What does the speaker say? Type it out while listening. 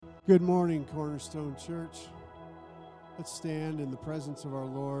Good morning, Cornerstone Church. Let's stand in the presence of our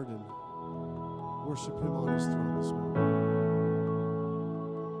Lord and worship Him on His throne this morning.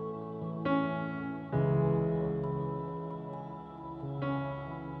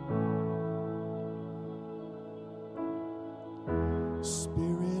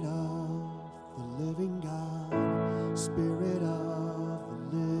 Spirit of the living God, Spirit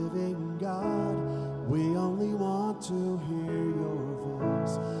of the living God, we only want to hear your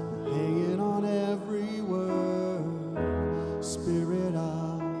voice. We're hanging on every word. Spirit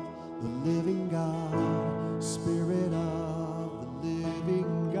of the living God, Spirit of the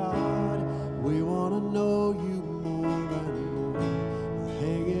living God, we want to know you more and more. We're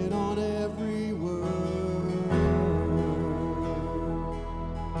hanging on every word.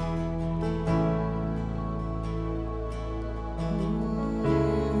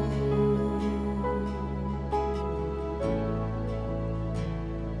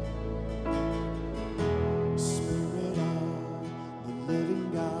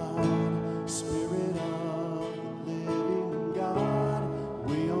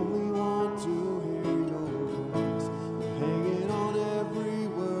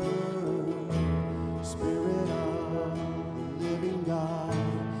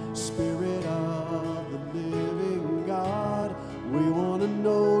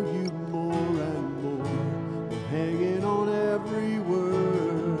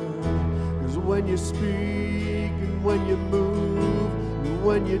 When you speak and when you move and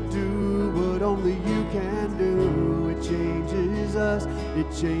when you do what only you can do, it changes us, it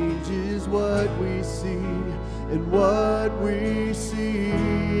changes what we see and what we see.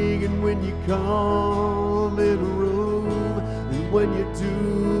 And when you come in a room and when you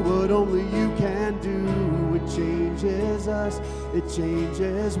do what only you can do, it changes us, it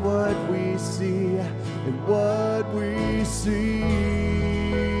changes what we see and what we see.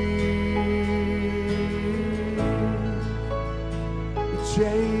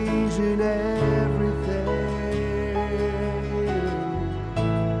 Changing everything.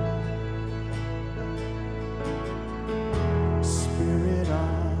 Spirit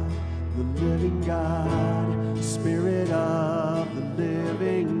of the living God, Spirit of the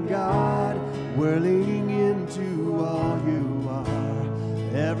living God, we're leaning into all you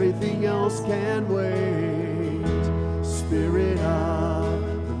are. Everything else can wait. Spirit of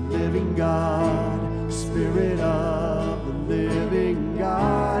the living God, Spirit of the living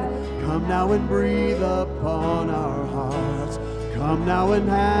God, come now and breathe upon our hearts. Come now and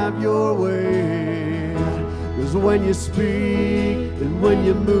have your way. 'Cause when you speak and when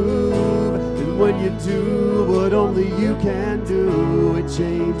you move and when you do what only you can do, it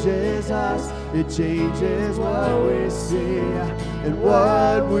changes us, it changes what we see and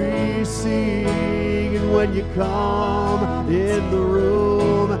what we see. And when you come in the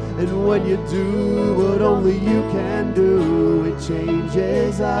room and when you do what only you can do, it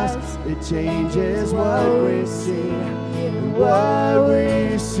changes us, it changes what we see and what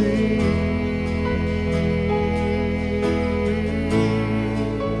we see.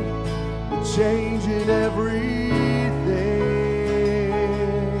 Changing everything.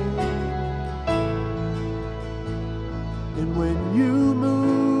 And when you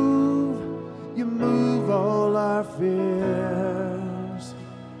move all our fears.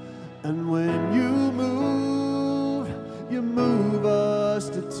 And when you move us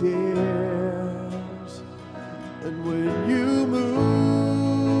to tears. And when you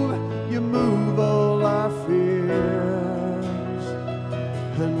move all our fears.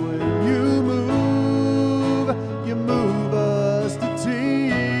 And when you move us to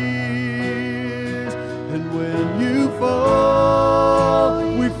tears. And when you fall,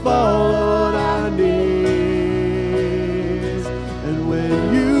 we fall on our knees. And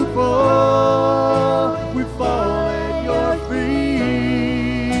when you fall, we fall at your feet.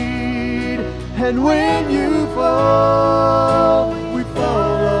 And when you fall, we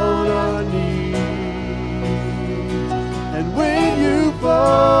fall on our knees. And when you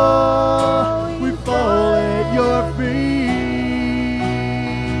fall, we fall at your feet.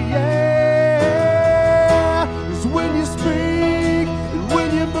 Yeah. 'Cause when you speak and when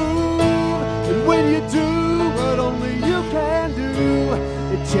you move and when you do what only you can do,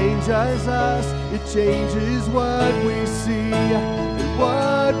 it changes us, it changes what we see and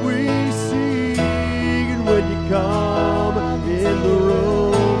what we see. And when you come in the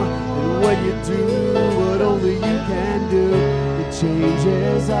room and when you do what only you can do, it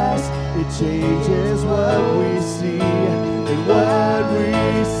changes us, it changes what we see and what we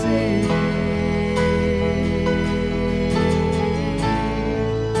see.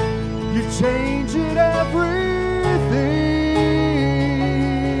 You're changing everything.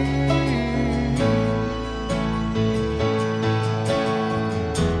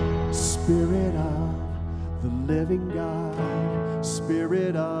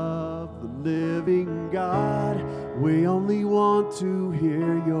 to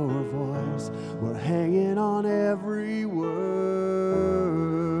hear your voice. We're hanging on every word.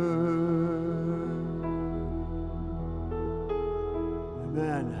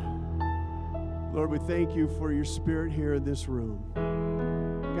 Amen. Lord, we thank you for your Spirit here in this room.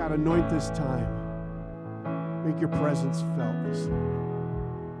 God, anoint this time. Make your presence felt this morning.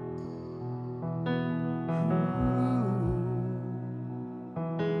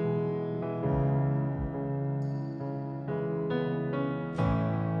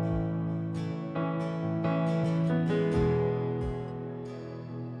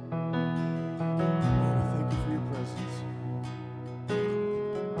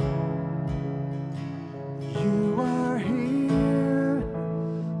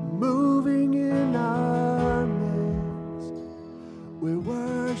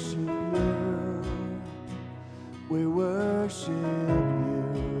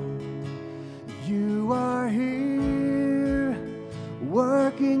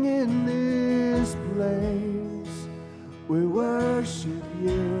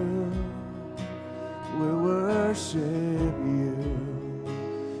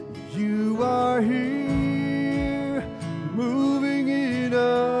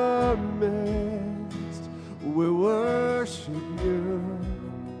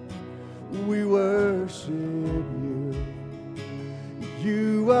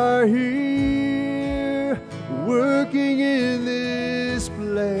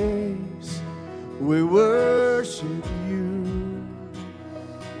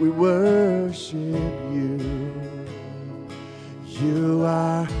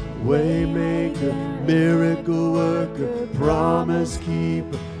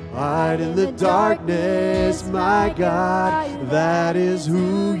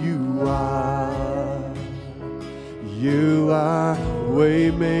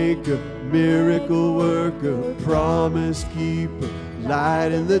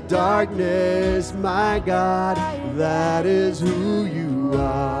 Darkness, my God, that is who you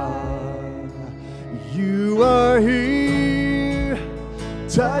are. You are here,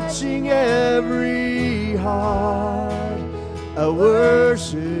 touching every heart. I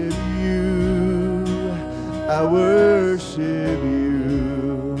worship you, I worship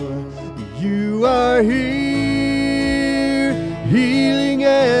you. You are here, healing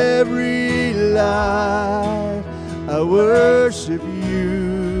every life. I worship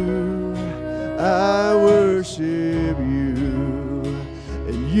you, I worship you,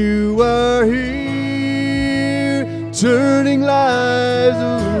 and you are here, turning lives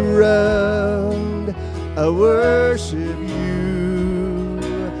around. I worship you,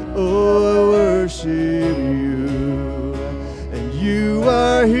 oh, I worship you, and you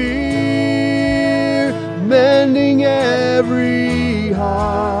are here, mending every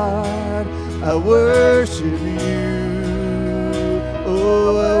heart. I worship you,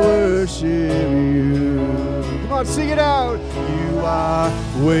 oh, I worship you. Come on, sing it out. You are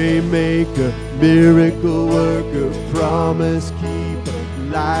waymaker, miracle worker, promise keeper,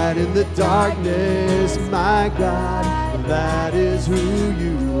 light in the darkness, my God, that is who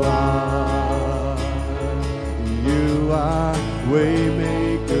you are. You are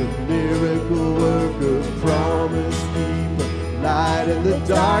waymaker, miracle worker, promise keeper, light in the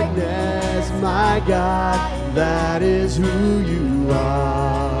darkness, my God, that is who you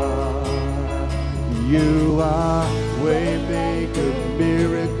are. You are waymaker,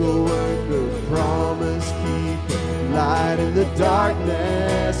 miracle worker, promise keeper, light in the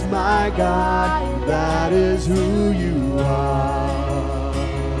darkness, my God, that is who you are.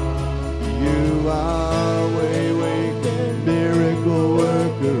 You are waymaker, miracle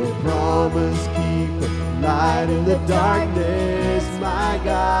worker, promise keeper, light in the darkness, my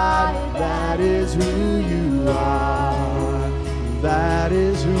God, that is who you are. That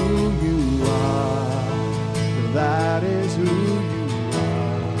is who you are. That is who you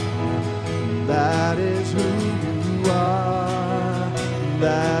are. That is who you are.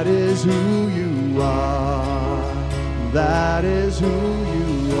 That is who you are. That is who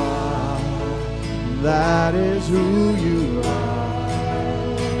you are. That is who you are.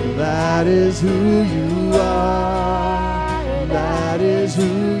 That is who you are. That is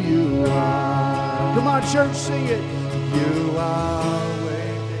who you are. Come on, church, sing it. You are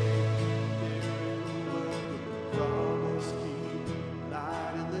waymaker, promise keeper,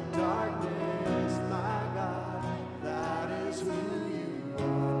 light in the darkness, my God. That is who you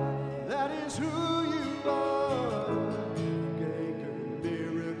are. That is who you are. Maker,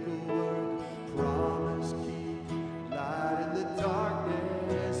 miracle work, promise keeper, light in the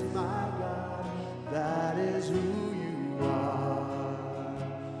darkness, my God. That is who you are.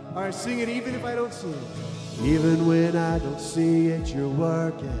 All right, sing it even if I don't sing it. Even when I don't see it, you're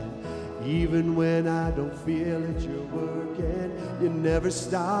working. Even when I don't feel it, you're working. You never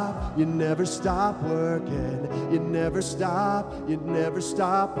stop working. You never stop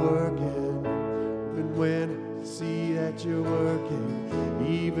working. Even when I see that you're working,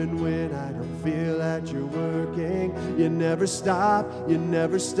 even when I don't feel that you're working, you never stop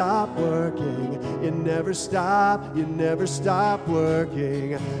working. You never stop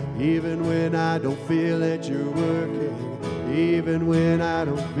working. Even when I don't feel it, you're working. Even when I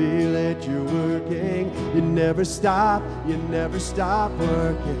don't feel it, you're working. You never stop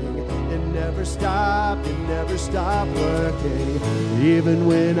working. You never stop working. Even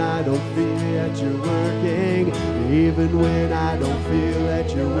when I don't feel it, you're working. Even when I don't feel that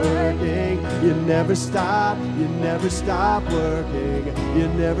you're working. You never stop working. You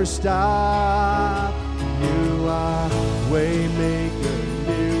never stop. You are waymaker,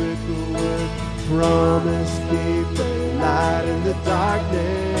 miracle worker, promise keeper, light in the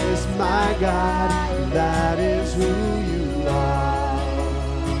darkness, my God, that is who you are.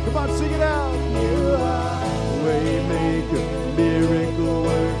 Come on, sing it out. You are waymaker, miracle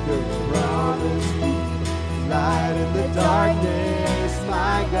worker, promise keeper, light in the darkness,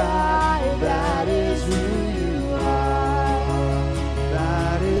 my God, that is who you are.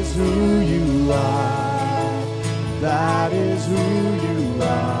 That is who you are. That is who you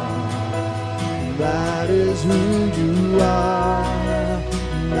are. That is who you are.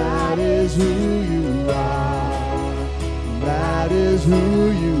 That is who you are. That is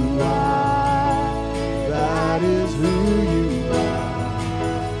who you are. That is who you are.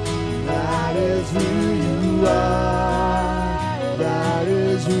 That is who you are. That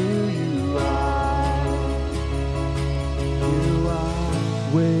is who you are. You are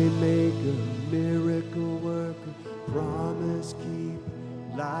waymaker, miracle worker, promise keeper,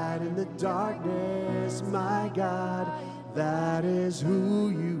 light in the darkness, my God, that is who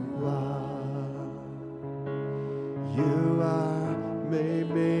you are. You are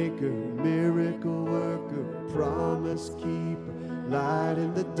waymaker, miracle worker, promise keeper, light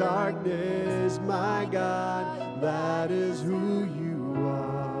in the darkness, my God, that is who you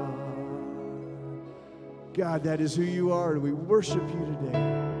are. God, that is who you are, and we worship you today.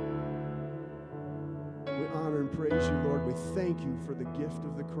 We honor and praise you, Lord. We thank you for the gift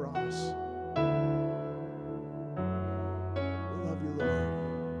of the cross. We love you, Lord.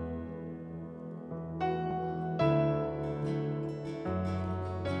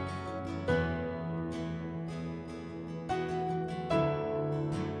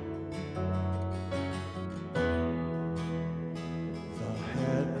 The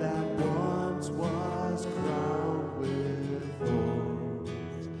head that once was crowned with thorns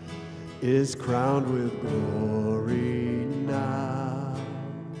is crowned with glory now.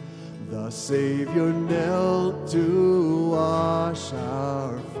 The Savior knelt to wash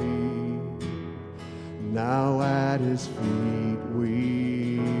our feet. Now at his feet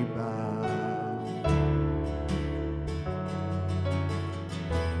we bow.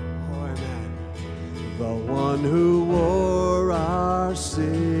 Oh, amen. The one who wore our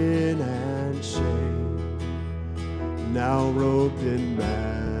sin and shame, now robed in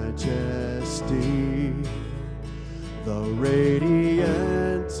majesty, the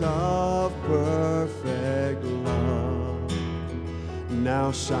radiance of perfect love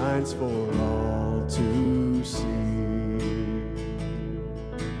now shines for all to see.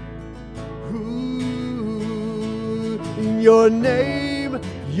 Ooh, your name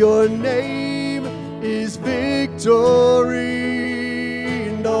is victory.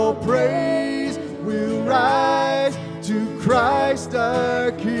 No praise will rise to Christ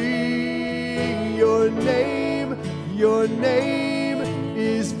our King. Your name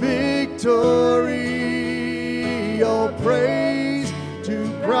is victory. All praise to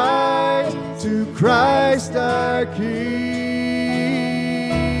Christ our King.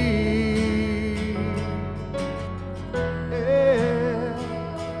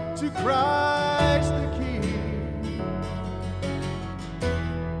 Yeah, to Christ the King.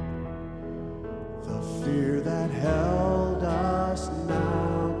 The fear that held us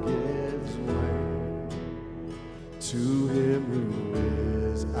now gives way to him who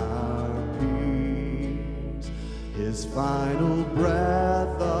is our peace. His final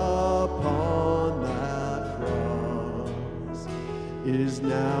breath upon that cross is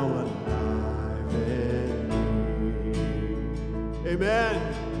now alive in me. Amen.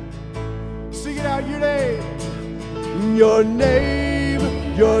 Sing it out, your name.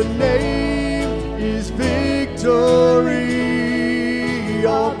 Your name is victory.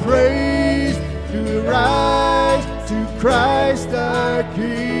 All praise to rise to Christ our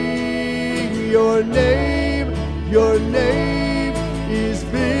King. Your name Your name is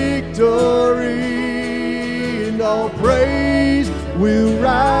victory, and all praise will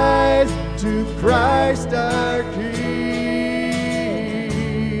rise to Christ our King.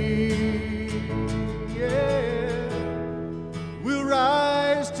 Yeah, we'll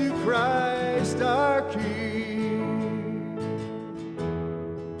rise to Christ our King.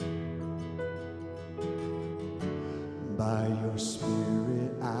 By your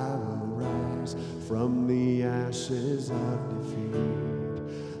Spirit I will rise from the ashes of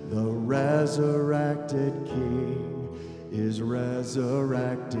defeat. The resurrected King is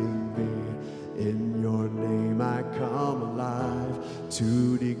resurrecting me. In your name I come alive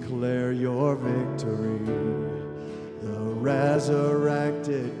to declare your victory. The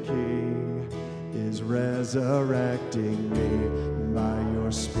resurrected King is resurrecting me. By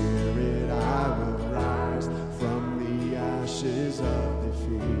your Spirit I will rise from the ashes of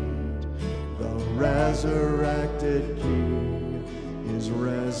defeat. The resurrected King is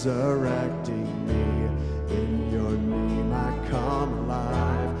resurrecting me. In your name I come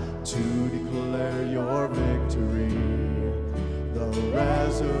alive to declare your victory. The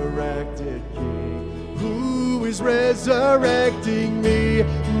resurrected King, who is resurrecting me.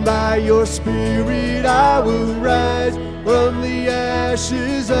 By your Spirit I will rise from the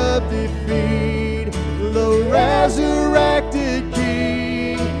ashes of defeat. The resurrected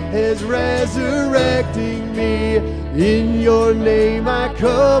King is resurrecting me. In your name I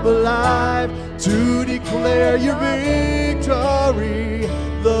come alive to declare your victory.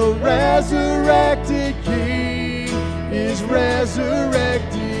 The resurrected King is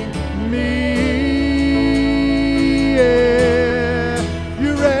resurrecting me. Yeah,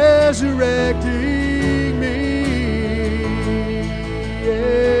 you're resurrecting me.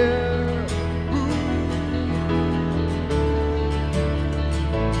 Yeah.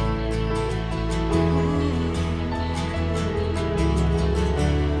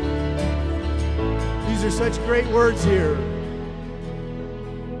 These are such great words here.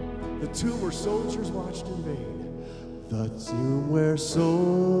 The tomb where soldiers watched in vain. The tomb where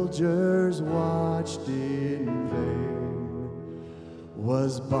soldiers watched in vain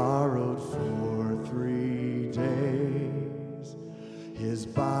was borrowed for 3 days. His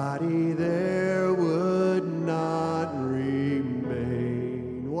body there would not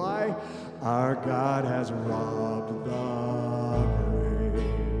remain. Why? Our God has robbed the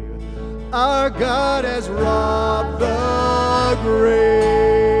grave. Our God has robbed the grave.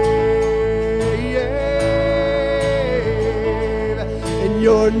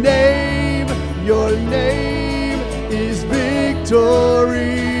 Your name is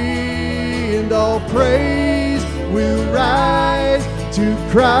victory, and all praise will rise to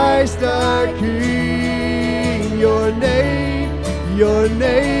Christ our King. Your name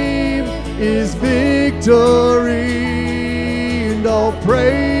is victory, and all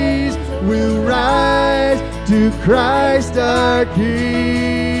praise will rise to Christ our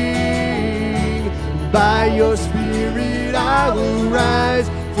King. By your Spirit I will rise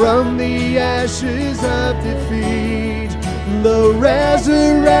from the ashes of defeat. The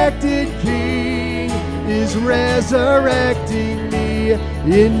resurrected King is resurrecting me.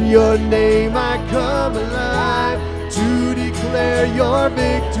 In your name I come alive to declare your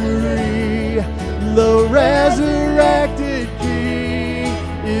victory. The resurrected King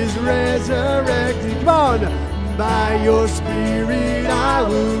is resurrecting. Come on. By your Spirit I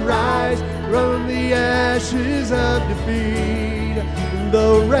will rise from the ashes of defeat.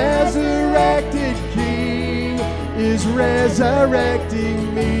 The resurrected King is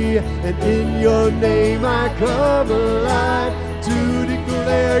resurrecting me. And in your name I come alive to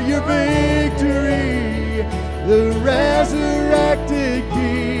declare your victory. The resurrected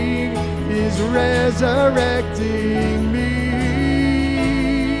King is resurrecting me.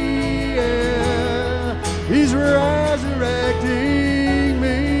 Yeah. He's resurrecting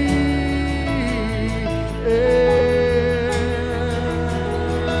me. Yeah.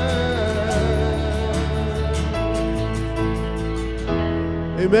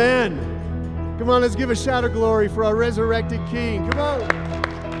 Amen. Come on, let's give a shout of glory for our resurrected King. Come on.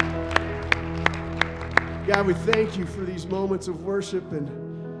 God, we thank you for these moments of worship and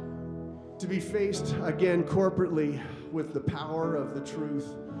to be faced again corporately with the power of the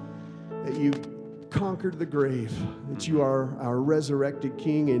truth that you conquered the grave, that you are our resurrected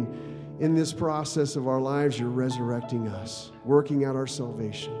King, and in this process of our lives, you're resurrecting us, working out our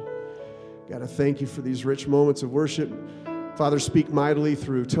salvation. God, I thank you for these rich moments of worship. Father, speak mightily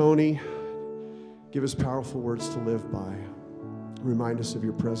through Tony. Give us powerful words to live by. Remind us of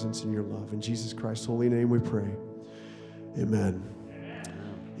your presence and your love. In Jesus Christ's holy name we pray. Amen.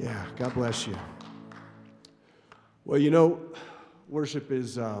 Yeah, God bless you. Well, worship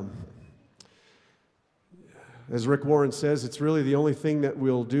is, as Rick Warren says, it's really the only thing that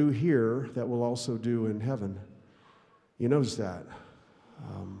we'll do here that we'll also do in heaven. He knows that.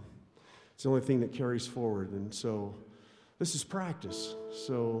 It's the only thing that carries forward. And so this is practice.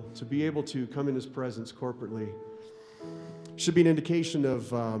 So to be able to come in His presence corporately should be an indication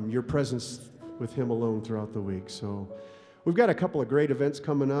of your presence with Him alone throughout the week. So we've got a couple of great events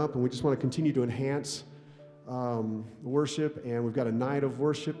coming up, and we just want to continue to enhance worship, and we've got a night of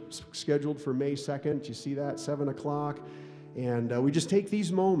worship scheduled for May 2nd. You see that, 7 o'clock. And we just take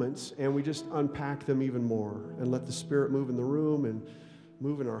these moments and we just unpack them even more and let the Spirit move in the room and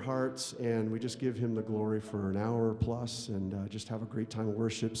move in our hearts, and we just give Him the glory for an hour plus and just have a great time of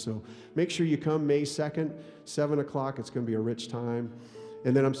worship. So make sure you come May 2nd, 7 o'clock. It's going to be a rich time.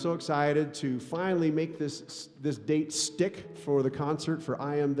 And then I'm so excited to finally make this date stick for the concert for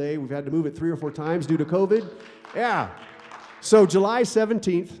I Am They. We've had to move it 3 or 4 times due to COVID. Yeah. So July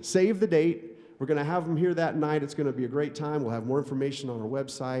 17th, save the date. We're going to have them here that night. It's going to be a great time. We'll have more information on our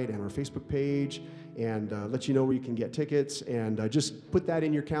website and our Facebook page and let you know where you can get tickets. And just put that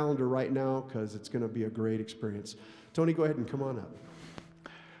in your calendar right now because it's going to be a great experience. Tony, go ahead and come on up.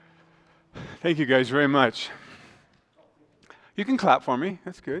 Thank you guys very much. You can clap for me.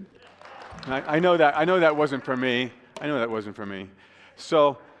 That's good. I know that wasn't for me.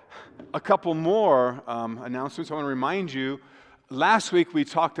 So a couple more announcements. I want to remind you, last week we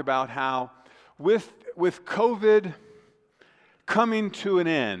talked about how with COVID coming to an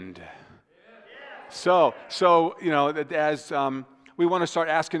end. So as we want to start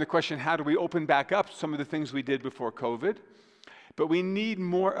asking the question, how do we open back up some of the things we did before COVID? But we need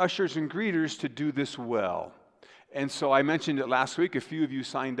more ushers and greeters to do this well. And so I mentioned it last week. A few of you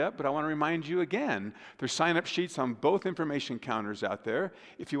signed up, but I want to remind you again, there's sign-up sheets on both information counters out there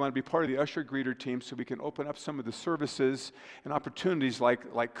if you want to be part of the usher-greeter team so we can open up some of the services and opportunities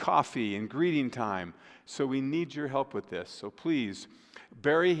like coffee and greeting time. So we need your help with this. So please,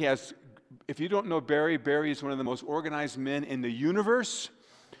 Barry if you don't know Barry is one of the most organized men in the universe.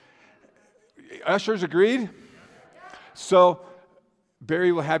 Ushers agreed? So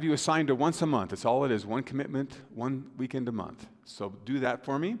Barry will have you assigned to once a month. That's all it is, one commitment, one weekend a month. So do that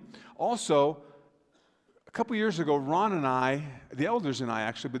for me. Also, a couple years ago, Ron and I, the elders and I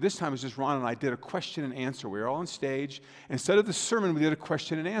actually, but this time it was just Ron and I, did a question and answer. We were all on stage. Instead of the sermon, we did a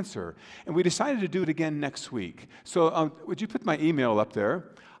question and answer. And we decided to do it again next week. So would you put my email up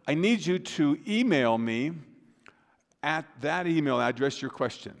there? I need you to email me at that email address your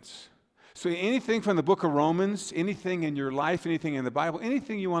questions. So anything from the book of Romans, anything in your life, anything in the Bible,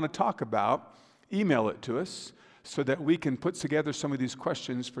 anything you want to talk about, email it to us so that we can put together some of these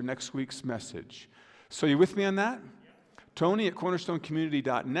questions for next week's message. So you with me on that? Tony at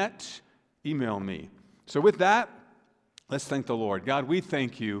cornerstonecommunity.net, email me. So with that, let's thank the Lord. God, we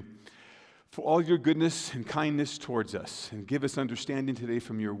thank you for all your goodness and kindness towards us, and give us understanding today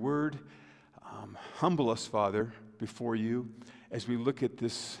from your word. Humble us, Father, before you as we look at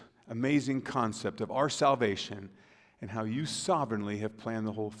this amazing concept of our salvation and how you sovereignly have planned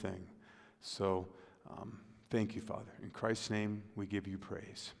the whole thing. So thank you, Father. In Christ's name, we give you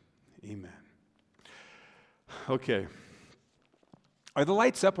praise. Amen. Okay. Are the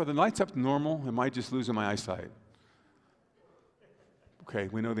lights up? Are the lights up normal? Am I just losing my eyesight? Okay,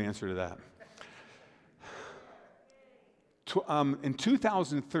 we know the answer to that. In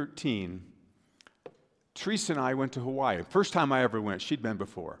 2013, Teresa and I went to Hawaii. First time I ever went. She'd been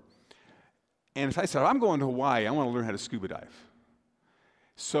before. And I said, I'm going to Hawaii. I want to learn how to scuba dive.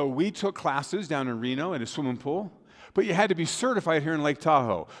 So we took classes down in Reno in a swimming pool, but you had to be certified here in Lake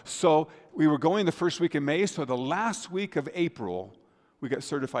Tahoe. So we were going the first week of May, so the last week of April, we got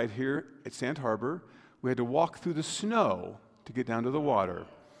certified here at Sand Harbor. We had to walk through the snow to get down to the water.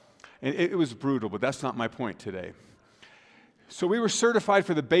 And it was brutal, but that's not my point today. So we were certified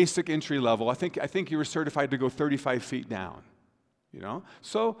for the basic entry level. I think you were certified to go 35 feet down.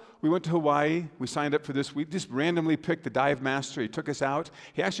 So we went to Hawaii. We signed up for this. We just randomly picked the dive master. He took us out.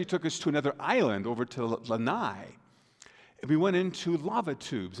 He actually took us to another island over to Lanai. And we went into lava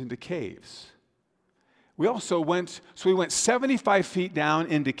tubes, into caves. We went 75 feet down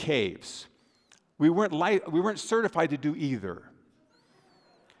into caves. We weren't certified to do either.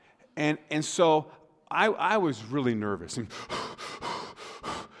 And so I was really nervous. And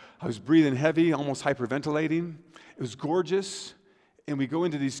I was breathing heavy, almost hyperventilating. It was gorgeous. And we go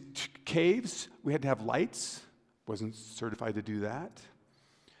into these caves. We had to have lights. Wasn't certified to do that.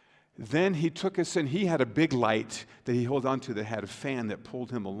 Then he took us in. He had a big light that he held onto that had a fan that pulled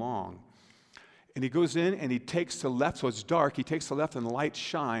him along. And he goes in and he takes the left, so it's dark. He takes the left and the light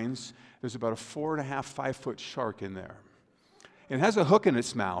shines. There's about a 4.5, 5 foot shark in there. And it has a hook in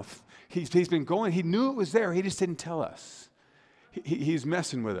its mouth. He's been going, he knew it was there, he just didn't tell us. He's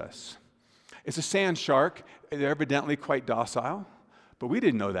messing with us. It's a sand shark. They're evidently quite docile, but we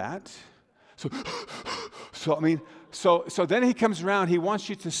didn't know that. So then he comes around, he wants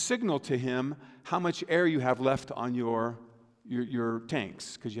you to signal to him how much air you have left on your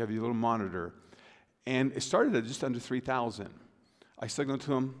tanks, because you have your little monitor. And it started at just under 3,000. I signaled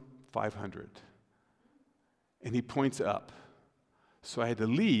to him 500. And he points up. So I had to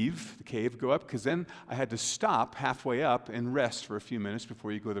leave the cave, go up, because then I had to stop halfway up and rest for a few minutes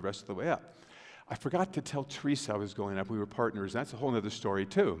before you go the rest of the way up. I forgot to tell Teresa I was going up. We were partners. That's a whole other story,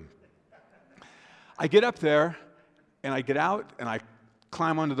 too. I get up there, and I get out, and I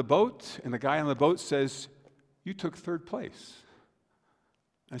climb onto the boat, and the guy on the boat says, "You took third place."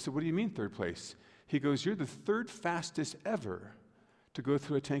 I said, "What do you mean third place?" He goes, "You're the third fastest ever to go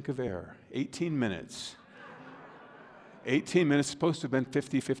through a tank of air, 18 minutes. 18 minutes, supposed to have been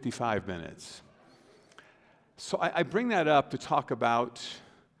 50, 55 minutes. So I bring that up to talk about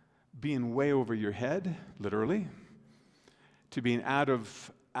being way over your head, literally, to being out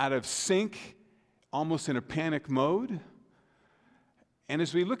of sync, almost in a panic mode. And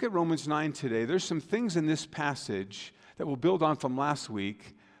as we look at Romans 9 today, there's some things in this passage that we'll build on from last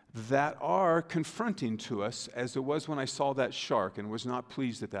week that are confronting to us, as it was when I saw that shark and was not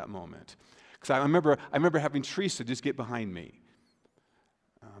pleased at that moment. Because I remember having Teresa just get behind me.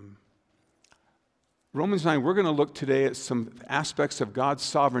 Romans 9, we're going to look today at some aspects of God's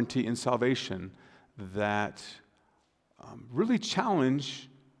sovereignty and salvation that really challenge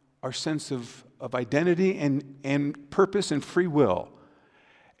our sense of identity and purpose and free will.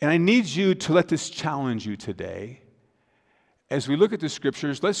 And I need you to let this challenge you today. As we look at the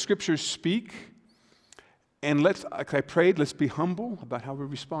Scriptures, let Scriptures speak. And like I prayed, let's be humble about how we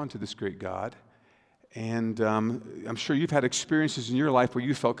respond to this great God. And I'm sure you've had experiences in your life where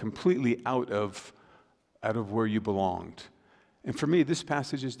you felt completely out of where you belonged. And for me, this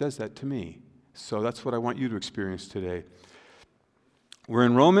passage does that to me. So that's what I want you to experience today. We're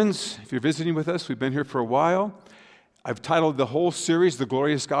in Romans. If you're visiting with us, we've been here for a while. I've titled the whole series, The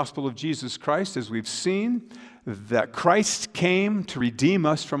Glorious Gospel of Jesus Christ, as we've seen that Christ came to redeem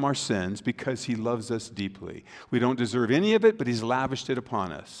us from our sins because he loves us deeply. We don't deserve any of it, but he's lavished it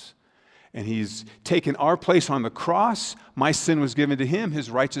upon us. And he's taken our place on the cross. My sin was given to him.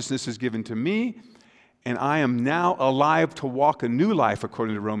 His righteousness is given to me. And I am now alive to walk a new life,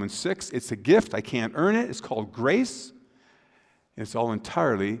 according to Romans 6. It's a gift. I can't earn it. It's called grace. And it's all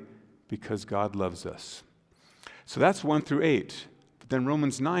entirely because God loves us. So that's 1 through 8. But then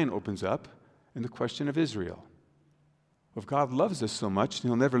Romans 9 opens up in the question of Israel. If God loves us so much,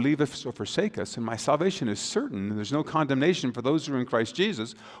 he'll never leave us or forsake us, and my salvation is certain, and there's no condemnation for those who are in Christ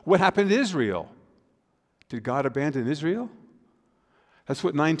Jesus. What happened to Israel? Did God abandon Israel? That's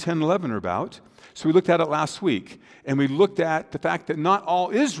what 9, 10, 11 are about. So we looked at it last week, and we looked at the fact that not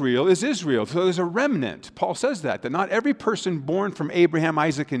all Israel is Israel. So there's a remnant. Paul says that not every person born from Abraham,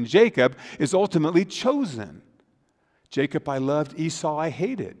 Isaac, and Jacob is ultimately chosen. Jacob I loved, Esau I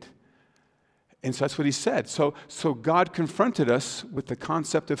hated. And so that's what he said. So God confronted us with the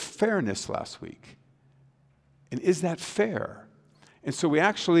concept of fairness last week. And is that fair? And so we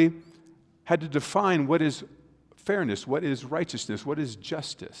actually had to define what is fairness, what is righteousness, what is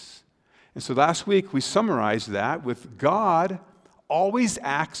justice. And so last week we summarized that with God always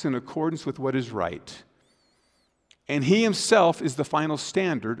acts in accordance with what is right. And he himself is the final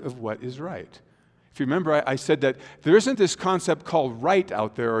standard of what is right. If you remember, I said that there isn't this concept called right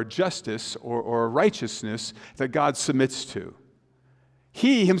out there, or justice, or righteousness that God submits to.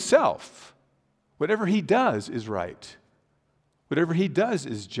 He himself, whatever he does is right. Whatever he does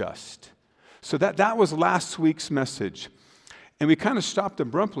is just. So that was last week's message. And we kind of stopped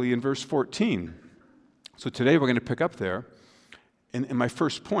abruptly in verse 14. So today we're going to pick up there. And my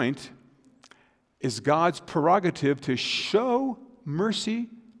first point is God's prerogative to show mercy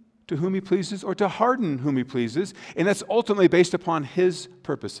to whom he pleases, or to harden whom he pleases, and that's ultimately based upon his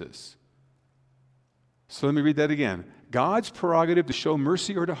purposes. So let me read that again. God's prerogative to show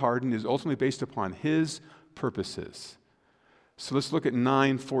mercy or to harden is ultimately based upon his purposes. So let's look at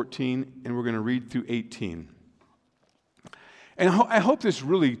 9:14, and we're going to read through 18. And I hope this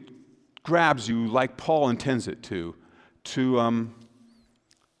really grabs you like Paul intends it to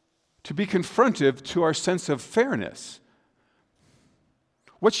be confrontive to our sense of fairness.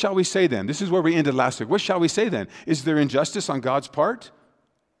 What shall we say then? This is where we ended last week. What shall we say then? Is there injustice on God's part?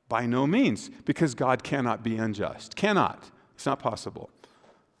 By no means, because God cannot be unjust. Cannot. It's not possible.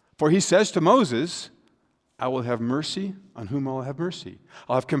 For he says to Moses, I will have mercy on whom I will have mercy.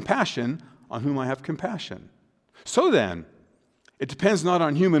 I'll have compassion on whom I have compassion. So then, it depends not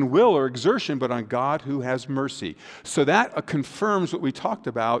on human will or exertion, but on God who has mercy. So that confirms what we talked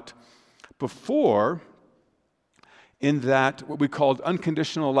about before in that what we called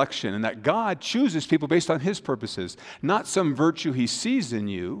unconditional election, and that God chooses people based on his purposes, not some virtue he sees in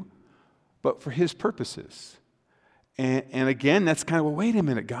you, but for his purposes. And again, that's kind of, well, wait a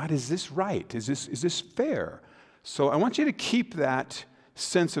minute, God, is this right? Is this fair? So I want you to keep that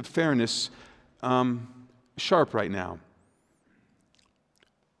sense of fairness sharp right now.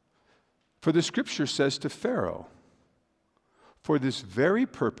 For the scripture says to Pharaoh, for this very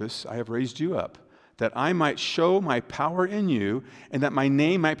purpose I have raised you up, that I might show my power in you, and that my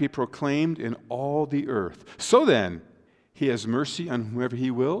name might be proclaimed in all the earth. So then, he has mercy on whomever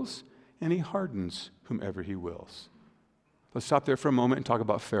he wills, and he hardens whomever he wills. Let's stop there for a moment and talk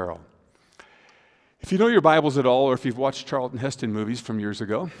about Pharaoh. If you know your Bibles at all, or if you've watched Charlton Heston movies from years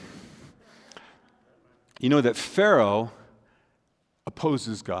ago, you know that Pharaoh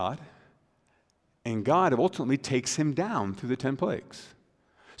opposes God, and God ultimately takes him down through the 10 plagues.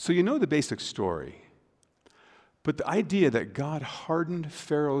 So you know the basic story. But the idea that God hardened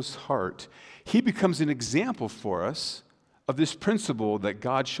Pharaoh's heart, he becomes an example for us of this principle that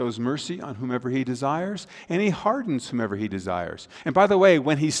God shows mercy on whomever he desires, and he hardens whomever he desires. And by the way,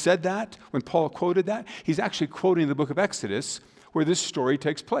 when he said that, when Paul quoted that, he's actually quoting the book of Exodus, where this story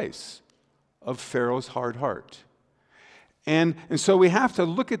takes place of Pharaoh's hard heart. And so we have to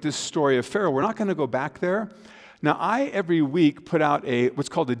look at this story of Pharaoh. We're not going to go back there. Now, I, every week, put out what's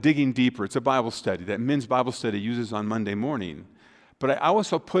called a Digging Deeper. It's a Bible study that Men's Bible Study uses on Monday morning. But I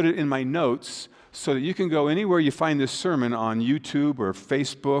also put it in my notes so that you can go anywhere you find this sermon on YouTube or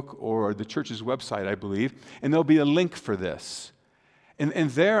Facebook or the church's website, I believe, and there'll be a link for this. And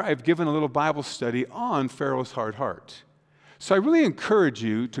there I've given a little Bible study on Pharaoh's hard heart. So I really encourage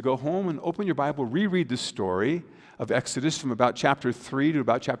you to go home and open your Bible, reread the story of Exodus from about chapter 3 to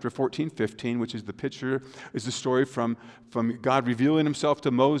about chapter 14, 15, which is the story from God revealing himself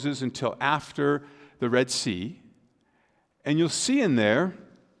to Moses until after the Red Sea. And you'll see in there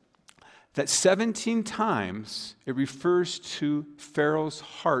that 17 times it refers to Pharaoh's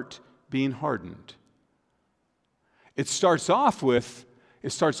heart being hardened. It starts off with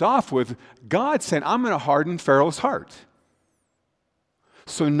God saying, I'm going to harden Pharaoh's heart.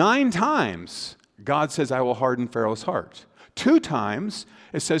 So 9 times God says, I will harden Pharaoh's heart. 2 times,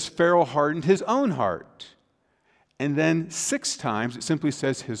 it says Pharaoh hardened his own heart. And then 6 times, it simply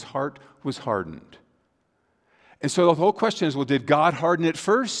says his heart was hardened. And so the whole question is, well, did God harden it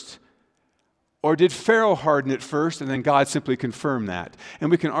first? Or did Pharaoh harden it first, and then God simply confirmed that?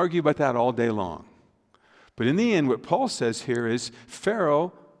 And we can argue about that all day long. But in the end, what Paul says here is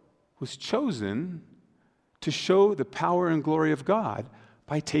Pharaoh was chosen to show the power and glory of God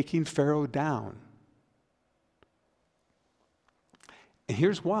by taking Pharaoh down. And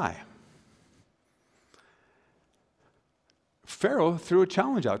here's why. Pharaoh threw a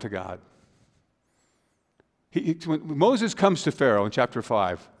challenge out to God. When Moses comes to Pharaoh in chapter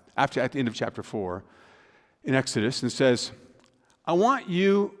 5, at the end of chapter 4 in Exodus, and says, I want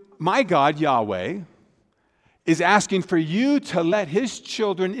you, my God, Yahweh, is asking for you to let his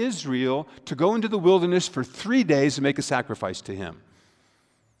children, Israel, to go into the wilderness for 3 days and make a sacrifice to him.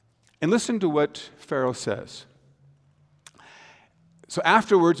 And listen to what Pharaoh says. So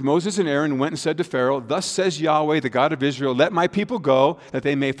afterwards, Moses and Aaron went and said to Pharaoh, thus says Yahweh, the God of Israel, let my people go, that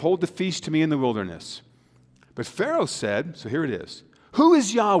they may hold the feast to me in the wilderness. But Pharaoh said, so here it is, who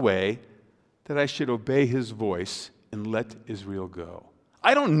is Yahweh that I should obey his voice and let Israel go?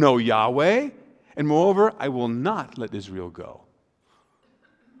 I don't know Yahweh, and moreover, I will not let Israel go.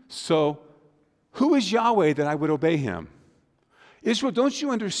 So, who is Yahweh that I would obey him? Israel, don't you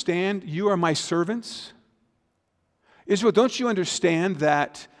understand you are my servants? Israel, don't you understand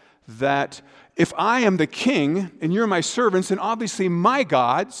that if I am the king and you're my servants, then obviously my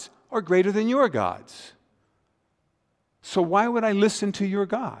gods are greater than your gods. So why would I listen to your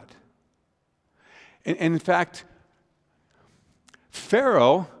God? And in fact,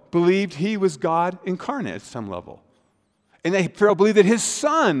 Pharaoh believed he was God incarnate at some level. And Pharaoh believed that his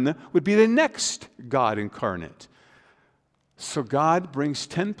son would be the next God incarnate. So God brings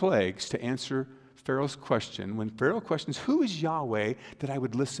 10 plagues to answer Pharaoh's question. When Pharaoh questions, who is Yahweh that I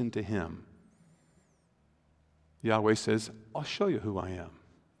would listen to him? Yahweh says, I'll show you who I am.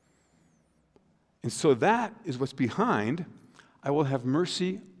 And so that is what's behind, I will have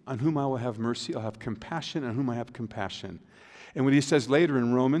mercy on whom I will have mercy. I'll have compassion on whom I have compassion. And what he says later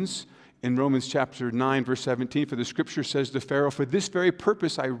in Romans, in Romans chapter 9, verse 17, for the scripture says to Pharaoh, for this very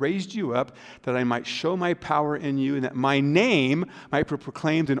purpose I raised you up, that I might show my power in you, and that my name might be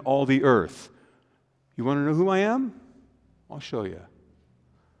proclaimed in all the earth. You want to know who I am? I'll show you.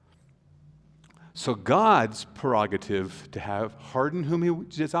 So God's prerogative to have harden whom he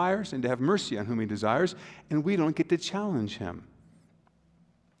desires and to have mercy on whom he desires, and we don't get to challenge him.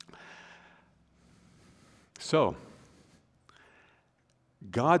 So,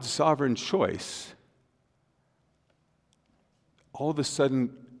 God's sovereign choice all of a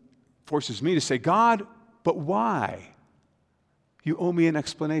sudden forces me to say, God, but why? You owe me an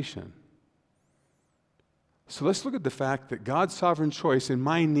explanation. So let's look at the fact that God's sovereign choice and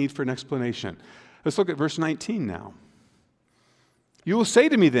my need for an explanation. Let's look at verse 19 now. You will say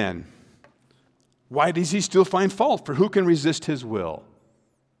to me then, why does he still find fault? For who can resist his will?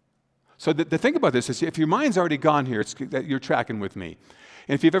 So the thing about this is, if your mind's already gone here, it's that you're tracking with me.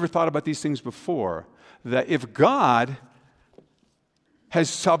 And if you've ever thought about these things before, that if God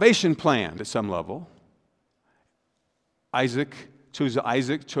has salvation planned at some level, Isaac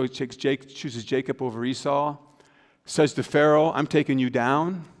chooses Jacob over Esau, says to Pharaoh, I'm taking you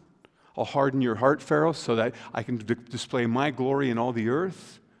down. I'll harden your heart, Pharaoh, so that I can display my glory in all the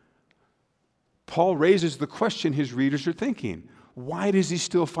earth. Paul raises the question his readers are thinking. Why does he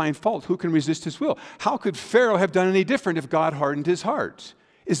still find fault? Who can resist his will? How could Pharaoh have done any different if God hardened his heart?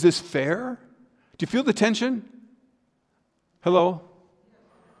 Is this fair? Do you feel the tension? Hello?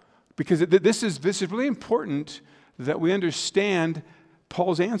 Because this is really important that we understand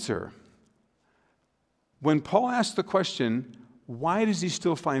Paul's answer. When Paul asks the question, why does he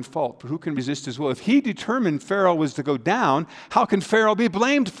still find fault? For who can resist his will? If he determined Pharaoh was to go down, how can Pharaoh be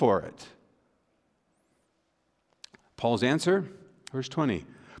blamed for it? Paul's answer, verse 20.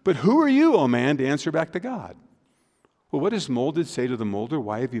 But who are you, O man, to answer back to God? Well, what does molded say to the molder?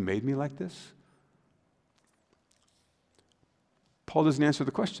 Why have you made me like this? Paul doesn't answer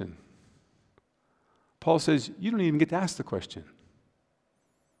the question. Paul says, you don't even get to ask the question.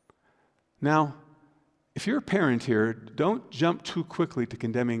 Now, if you're a parent here, don't jump too quickly to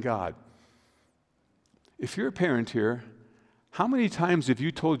condemning God. If you're a parent here, how many times have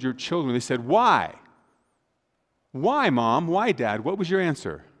you told your children, they said, why? Why, Mom? Why, Dad? What was your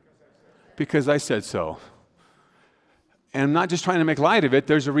answer? Because I said so. And I'm not just trying to make light of it.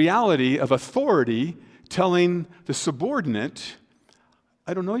 There's a reality of authority telling the subordinate,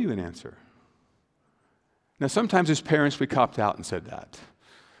 I don't know you an answer. Now, sometimes as parents, we copped out and said that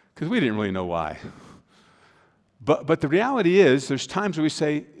because we didn't really know why. But the reality is, there's times where we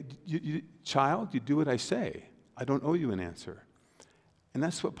say, child, you do what I say. I don't owe you an answer. And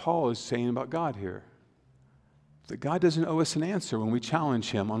that's what Paul is saying about God here. That God doesn't owe us an answer when we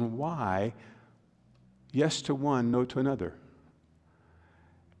challenge him on why yes to one, no to another.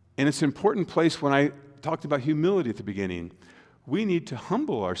 And it's an important place when I talked about humility at the beginning. We need to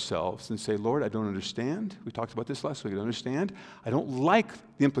humble ourselves and say, Lord, I don't understand. We talked about this last week. I don't understand. I don't like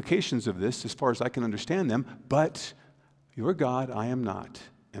the implications of this as far as I can understand them, but you're God, I am not,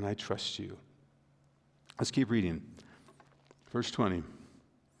 and I trust you. Let's keep reading. Verse 20.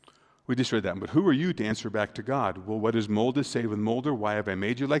 We just read that. But who are you to answer back to God? Well, what does molded say with molder? Why have I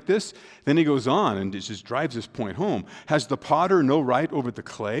made you like this? Then he goes on and just drives this point home. Has the potter no right over the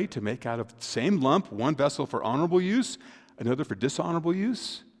clay to make out of the same lump one vessel for honorable use, another for dishonorable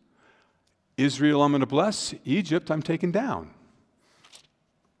use? Israel I'm going to bless, Egypt I'm taking down.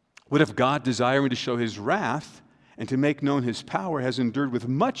 What if God, desiring to show his wrath and to make known his power, has endured with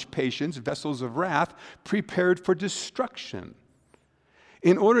much patience vessels of wrath prepared for destruction,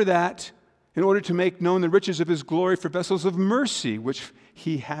 in order to make known the riches of his glory for vessels of mercy, which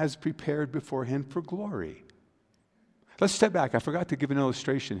he has prepared beforehand for glory? Let's step back. I forgot to give an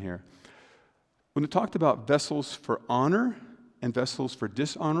illustration here. When it talked about vessels for honor and vessels for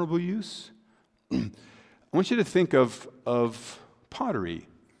dishonorable use, I want you to think of pottery.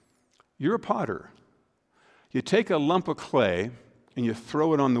 You're a potter. You take a lump of clay and you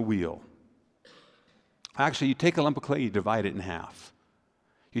throw it on the wheel. Actually, you take a lump of clay, you divide it in half.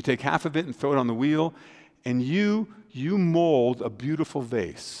 You take half of it and throw it on the wheel, and you mold a beautiful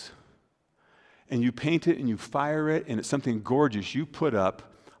vase. And you paint it and you fire it, and it's something gorgeous you put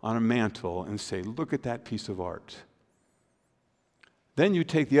up on a mantle and say, look at that piece of art. Then you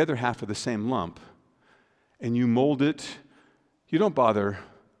take the other half of the same lump and you mold it. You don't bother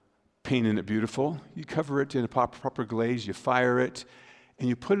painting it beautiful. You cover it in a proper glaze, you fire it, and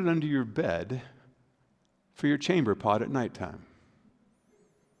you put it under your bed for your chamber pot at nighttime.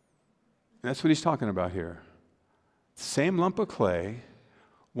 And that's what he's talking about here. Same lump of clay,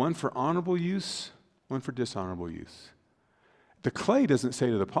 one for honorable use, one for dishonorable use. The clay doesn't say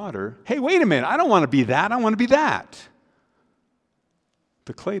to the potter, hey, wait a minute, I don't want to be that, I want to be that.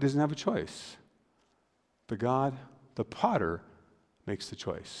 The clay doesn't have a choice. The potter, makes the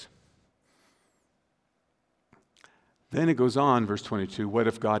choice. Then it goes on, verse 22, what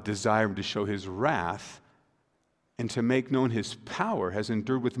if God, desiring to show his wrath and to make known his power, has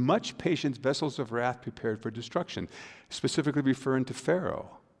endured with much patience vessels of wrath prepared for destruction, specifically referring to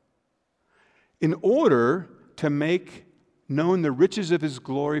Pharaoh, in order to make known the riches of his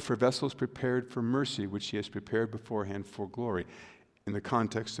glory for vessels prepared for mercy, which he has prepared beforehand for glory. In the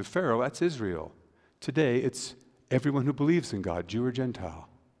context of Pharaoh, that's Israel. Today, it's everyone who believes in God, Jew or Gentile.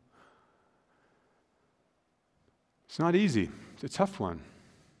 It's not easy. It's a tough one.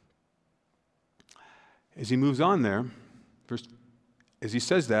 As he moves on there, as he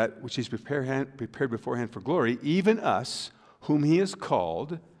says that, which he's prepared beforehand for glory, even us, whom he has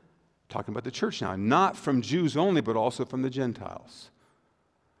called, talking about the church now, not from Jews only, but also from the Gentiles.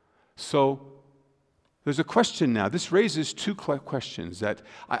 So there's a question now. This raises two questions that,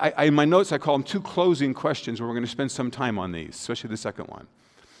 in my notes, I call them two closing questions where we're going to spend some time on these, especially the second one.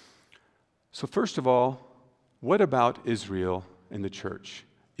 So first of all, what about Israel and the church?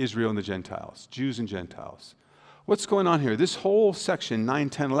 Israel and the Gentiles, Jews and Gentiles. What's going on here? This whole section, 9,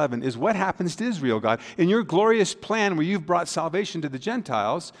 10, 11, is what happens to Israel, God. In your glorious plan where you've brought salvation to the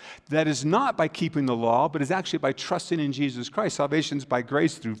Gentiles, that is not by keeping the law, but is actually by trusting in Jesus Christ. Salvation is by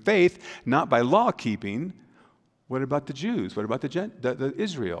grace through faith, not by law keeping. What about the Jews? What about the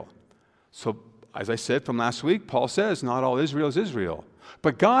Israel? So, as I said from last week, Paul says, not all Israel is Israel.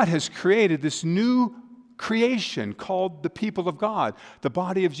 But God has created this new creation called the people of God, the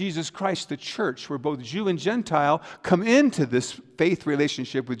body of Jesus Christ, the church, where both Jew and Gentile come into this faith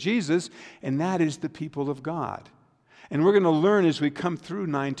relationship with Jesus, and that is the people of God. And we're going to learn as we come through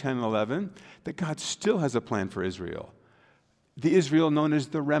 9, 10, and 11 that God still has a plan for Israel. The Israel known as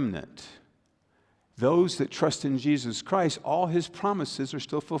the remnant. Those that trust in Jesus Christ, all his promises are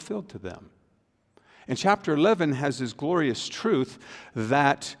still fulfilled to them. And chapter 11 has this glorious truth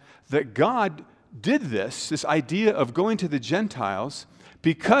that God did this idea of going to the Gentiles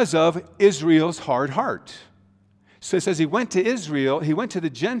because of Israel's hard heart. So it says he went to Israel, he went to the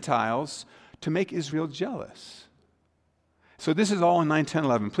Gentiles to make Israel jealous. So this is all in 9, 10,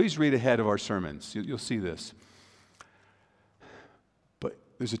 11. Please read ahead of our sermons. You'll see this. But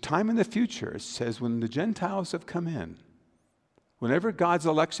there's a time in the future, it says, when the Gentiles have come in. Whenever God's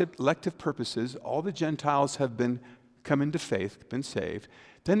elective purposes, all the Gentiles have come into faith, been saved,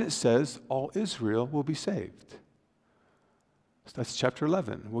 then it says all Israel will be saved. So that's chapter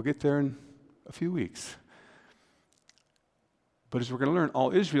 11. We'll get there in a few weeks. But as we're going to learn,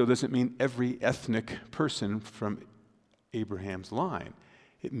 all Israel doesn't mean every ethnic person from Abraham's line.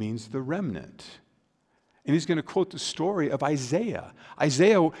 It means the remnant. And he's going to quote the story of Isaiah.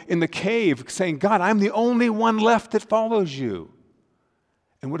 Isaiah in the cave saying, God, I'm the only one left that follows you.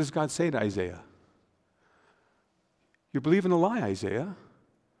 And what does God say to Isaiah? You're believing a lie, Isaiah.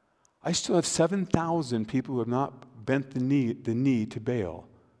 I still have 7,000 people who have not bent the knee to Baal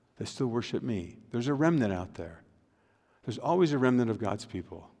that still worship me. There's a remnant out there. There's always a remnant of God's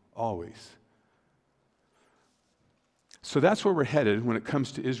people. Always. So that's where we're headed when it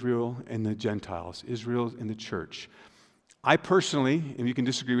comes to Israel and the Gentiles, Israel and the church. I personally, and you can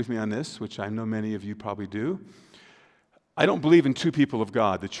disagree with me on this, which I know many of you probably do, I don't believe in two people of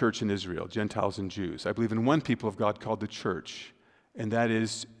God, the church and Israel, Gentiles and Jews. I believe in one people of God called the church, and that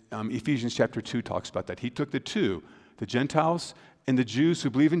is Ephesians chapter 2 talks about that. He took the two, the Gentiles and the Jews who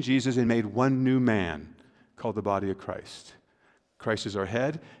believe in Jesus, and made one new man called the body of Christ. Christ is our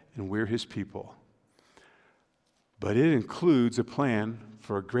head, and we're his people. But it includes a plan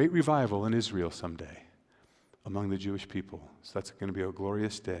for a great revival in Israel someday among the Jewish people. So that's going to be a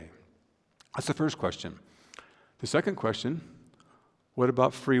glorious day. That's the first question. The second question, what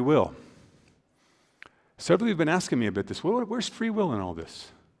about free will? Several of you have been asking me about this. Where's free will in all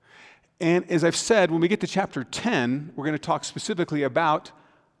this? And as I've said, when we get to chapter 10, we're going to talk specifically about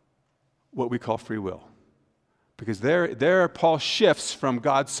what we call free will. Because there Paul shifts from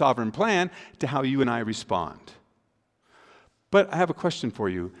God's sovereign plan to how you and I respond. But I have a question for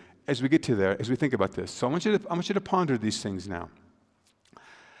you as we get to there, as we think about this. So I want you to ponder these things now.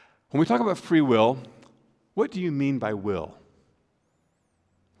 When we talk about free will, what do you mean by will?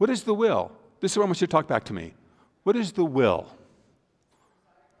 What is the will? This is where I want you to talk back to me. What is the will?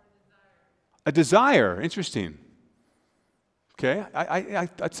 A desire. Interesting. Okay, I'll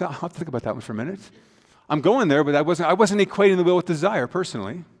have to think about that one for a minute. I'm going there, but I wasn't equating the will with desire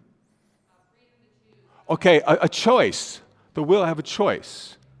personally. Okay, a choice. The will, I have a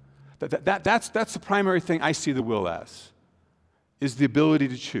choice. That's the primary thing I see the will as. is the ability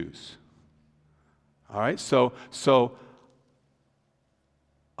to choose. All right? So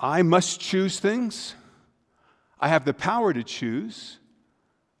I must choose things. I have the power to choose,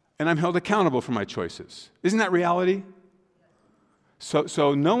 and I'm held accountable for my choices. Isn't that reality?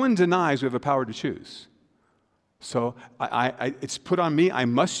 So no one denies we have a power to choose. So it's put on me. I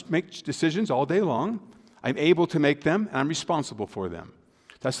must make decisions all day long. I'm able to make them, and I'm responsible for them.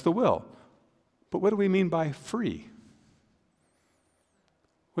 That's the will. But what do we mean by free?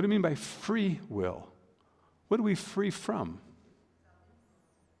 What do we mean by free will? What are we free from?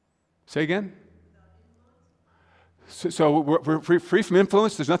 Say again? So we're free from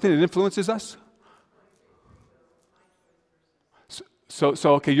influence? There's nothing that influences us? So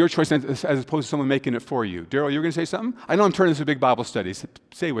okay, your choice as opposed to someone making it for you. Daryl, you're going to say something? I know I'm turning this into a big Bible study.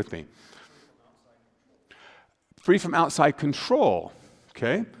 Say with me. Free from outside control.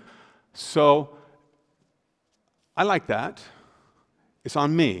 Okay? So I like that. It's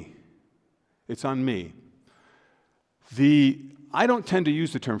on me. It's on me. I don't tend to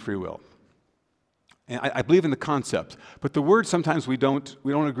use the term free will. And I believe in the concept, but the word sometimes we don't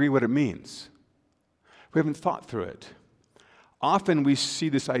agree what it means. We haven't thought through it. Often we see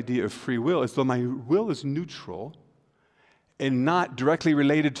this idea of free will as though my will is neutral and not directly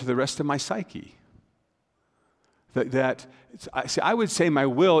related to the rest of my psyche. I would say my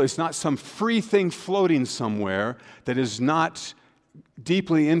will is not some free thing floating somewhere that is not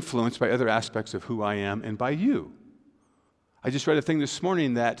deeply influenced by other aspects of who I am and by you. I just read a thing this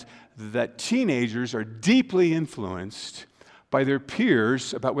morning that teenagers are deeply influenced by their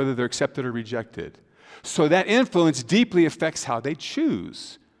peers about whether they're accepted or rejected. So that influence deeply affects how they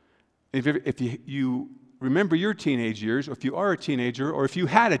choose. If you remember your teenage years, or if you are a teenager, or if you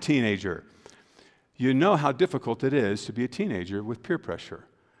had a teenager, you know how difficult it is to be a teenager with peer pressure.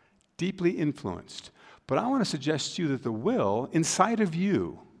 Deeply influenced. But I want to suggest to you that the will inside of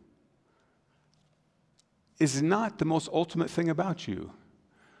you is not the most ultimate thing about you.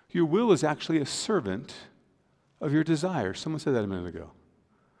 Your will is actually a servant of your desires. Someone said that a minute ago.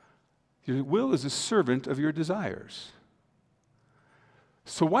 Your will is a servant of your desires.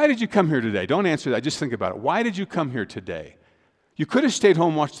 So why did you come here today? Don't answer that. Just think about it. Why did you come here today? You could have stayed home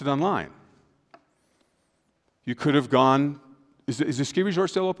and watched it online. You could have gone. Is the ski resort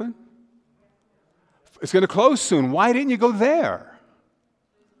still open? It's going to close soon. Why didn't you go there?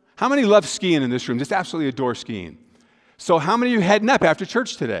 How many love skiing in this room? Just absolutely adore skiing. So how many of you heading up after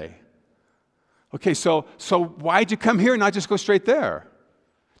church today? Okay, so why'd you come here and not just go straight there?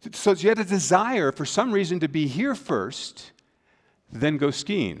 So you had a desire for some reason to be here first, then go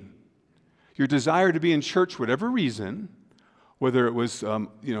skiing. Your desire to be in church, whatever reason, whether it was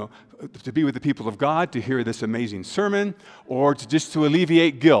to be with the people of God, to hear this amazing sermon, or to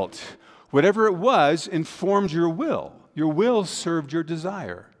alleviate guilt. Whatever it was informed your will. Your will served your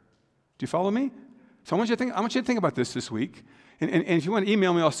desire. Do you follow me? So I want you to think about this week. And if you want to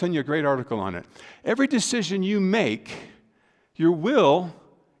email me, I'll send you a great article on it. Every decision you make, your will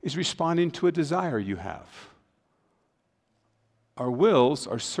is responding to a desire you have. Our wills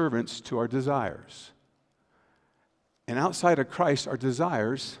are servants to our desires. And outside of Christ, our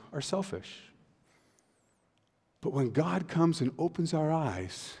desires are selfish. But when God comes and opens our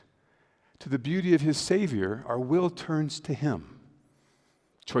eyes to the beauty of His Savior, our will turns to Him.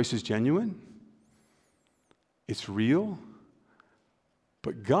 Choice is genuine. It's real.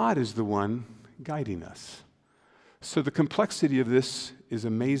 But God is the one guiding us. So the complexity of this is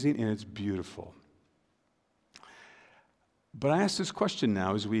amazing and it's beautiful. But I ask this question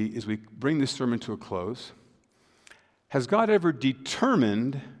now as we bring this sermon to a close. Has God ever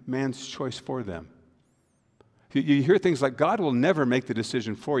determined man's choice for them? You hear things like, God will never make the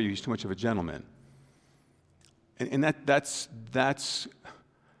decision for you. He's too much of a gentleman. And that's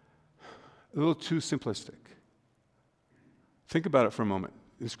a little too simplistic. Think about it for a moment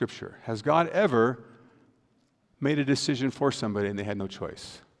in Scripture. Has God ever made a decision for somebody and they had no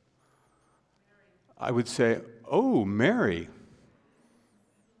choice? I would say, oh, Mary.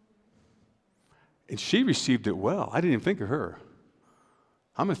 And she received it well. I didn't even think of her.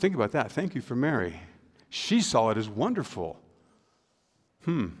 I'm going to think about that. Thank you for Mary. She saw it as wonderful.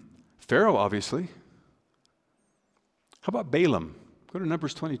 Pharaoh, obviously. How about Balaam? Go to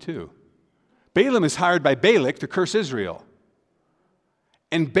Numbers 22. Balaam is hired by Balak to curse Israel.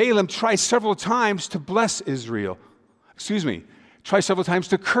 And Balaam tries several times to bless Israel. Tries several times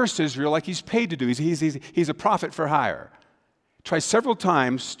to curse Israel like he's paid to do. He's a prophet for hire. Tries several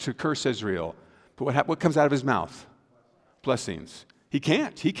times to curse Israel. But what comes out of his mouth? Blessings. He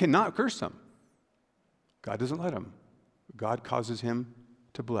can't. He cannot curse them. God doesn't let him. God causes him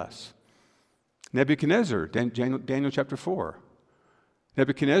to bless. Nebuchadnezzar, Daniel chapter 4.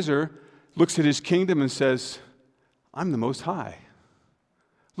 Nebuchadnezzar looks at his kingdom and says, I'm the Most High.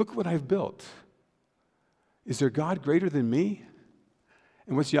 Look what I've built. Is there God greater than me?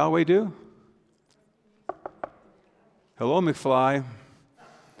 And what's Yahweh do? Hello, McFly.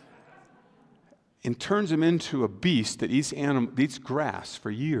 And turns him into a beast that eats grass for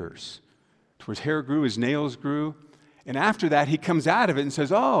years. To his hair grew, his nails grew. And after that, he comes out of it and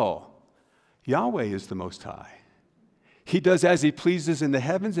says, oh, Yahweh is the Most High. He does as he pleases in the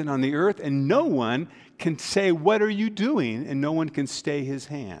heavens and on the earth, and no one can say, what are you doing? And no one can stay his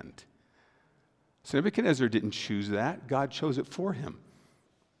hand. So Nebuchadnezzar didn't choose that. God chose it for him.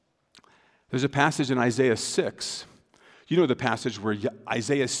 There's a passage in Isaiah 6. You know the passage where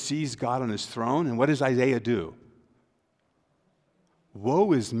Isaiah sees God on his throne, and what does Isaiah do?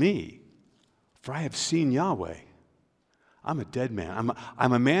 Woe is me, for I have seen Yahweh. I'm a dead man.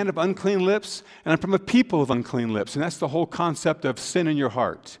 I'm a man of unclean lips, and I'm from a people of unclean lips. And that's the whole concept of sin in your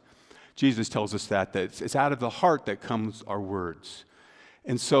heart. Jesus tells us that it's out of the heart that comes our words.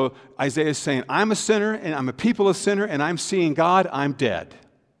 And so Isaiah is saying, I'm a sinner, and I'm a people of sinner, and I'm seeing God, I'm dead.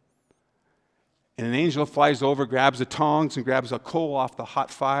 And an angel flies over, grabs the tongs, and grabs a coal off the hot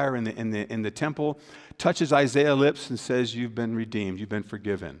fire in the temple, touches Isaiah's lips, and says, you've been redeemed, you've been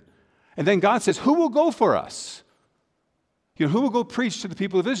forgiven. And then God says, who will go for us? Who will go preach to the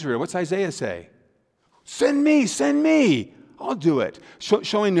people of Israel? What's Isaiah say? Send me, I'll do it.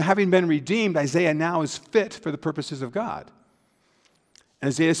 Showing having been redeemed, Isaiah now is fit for the purposes of God. And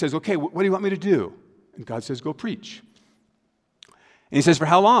Isaiah says, okay, what do you want me to do? And God says, go preach. And he says, for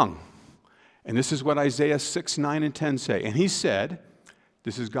how long? And this is what Isaiah 6, 9, and 10 say. And he said,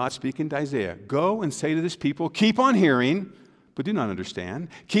 this is God speaking to Isaiah, go and say to this people, keep on hearing, but do not understand.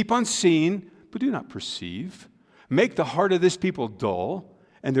 Keep on seeing, but do not perceive. Make the heart of this people dull,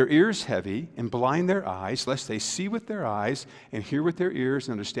 and their ears heavy, and blind their eyes, lest they see with their eyes, and hear with their ears,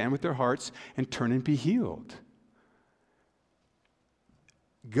 and understand with their hearts, and turn and be healed.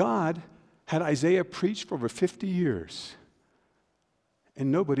 God had Isaiah preach for over 50 years, and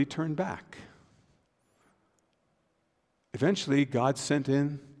nobody turned back. Eventually, God sent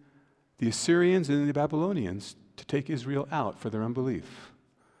in the Assyrians and the Babylonians to take Israel out for their unbelief.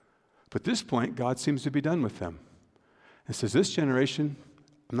 But at this point, God seems to be done with them. And says, this generation,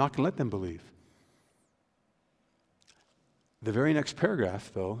 I'm not going to let them believe. The very next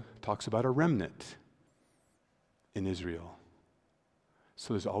paragraph, though, talks about a remnant in Israel.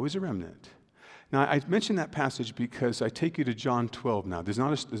 So there's always a remnant. Now, I mention that passage because I take you to John 12 now. There's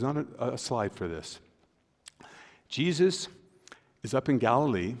not a slide for this. Jesus is up in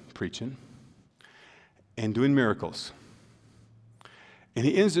Galilee preaching and doing miracles. And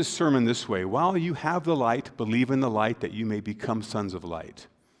he ends his sermon this way, while you have the light, believe in the light that you may become sons of light.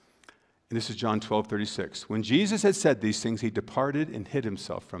 And this is John 12:36. When Jesus had said these things, he departed and hid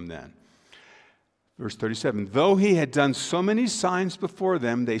himself from them. Verse 37, though he had done so many signs before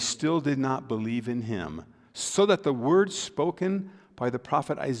them, they still did not believe in him, so that the words spoken by the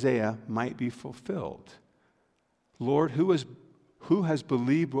prophet Isaiah might be fulfilled. Lord, who has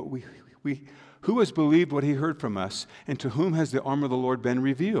believed who has believed what he heard from us, and to whom has the arm of the Lord been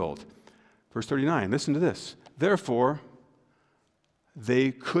revealed? Verse 39, listen to this. Therefore,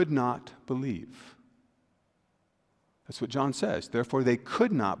 they could not believe. That's what John says. Therefore, they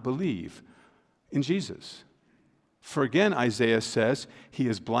could not believe in Jesus. For again, Isaiah says, he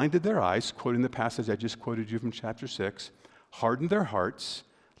has blinded their eyes, quoting the passage I just quoted you from chapter 6, hardened their hearts,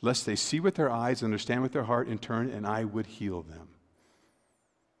 lest they see with their eyes, understand with their heart, and turn, and I would heal them.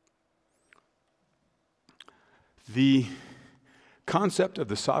 The concept of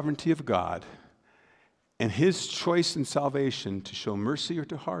the sovereignty of God and his choice in salvation to show mercy or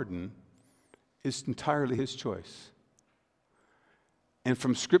to harden is entirely his choice. And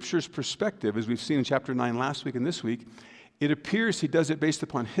from Scripture's perspective, as we've seen in chapter 9 last week and this week, it appears he does it based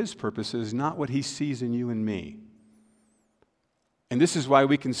upon his purposes, not what he sees in you and me. And this is why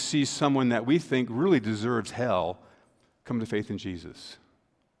we can see someone that we think really deserves hell come to faith in Jesus.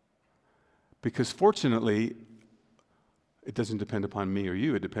 Because fortunately, it doesn't depend upon me or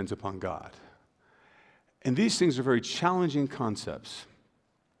you, it depends upon God. And these things are very challenging concepts.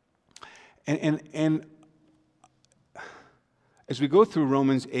 And as we go through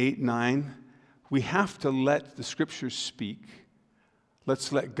Romans 8, 9, we have to let the Scriptures speak.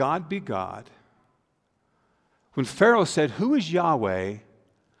 Let's let God be God. When Pharaoh said, who is Yahweh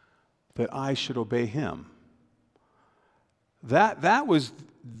that I should obey him? That was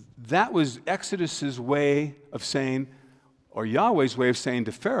Exodus's way of saying, or Yahweh's way of saying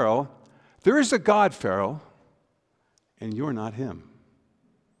to Pharaoh, there is a God, Pharaoh, and you're not him.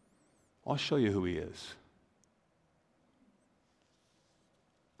 I'll show you who he is.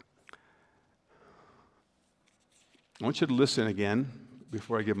 I want you to listen again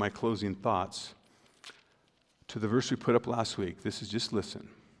before I give my closing thoughts to the verse we put up last week. This is just listen.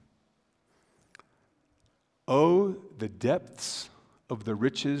 Oh, the depths of the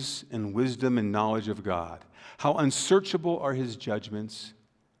riches and wisdom and knowledge of God. How unsearchable are his judgments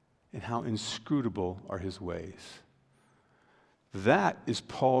and how inscrutable are his ways. That is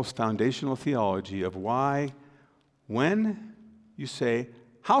Paul's foundational theology of why, when you say,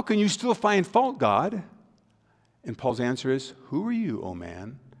 how can you still find fault, God? And Paul's answer is, who are you, O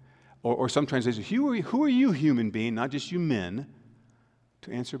man? Or some translations, who are you, human being, not just you men,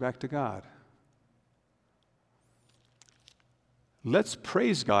 to answer back to God? Let's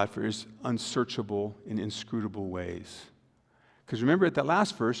praise God for his unsearchable and inscrutable ways. Because remember at that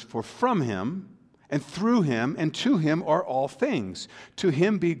last verse, for from him and through him and to him are all things. To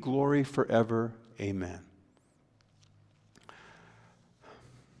him be glory forever. Amen.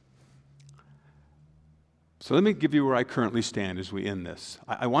 So let me give you where I currently stand as we end this.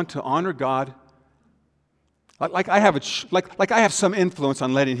 I want to honor God like I have some influence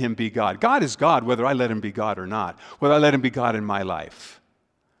on letting him be God. God is God whether I let him be God or not, whether I let him be God in my life.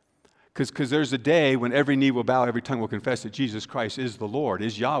 Because there's a day when every knee will bow, every tongue will confess that Jesus Christ is the Lord,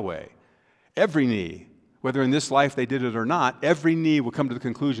 is Yahweh. Every knee, whether in this life they did it or not, every knee will come to the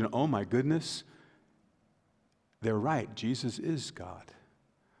conclusion, oh my goodness, they're right, Jesus is God.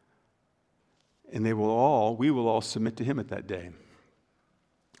 And we will all submit to him at that day.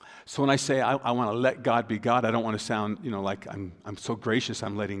 So when I say I want to let God be God, I don't want to sound, like I'm so gracious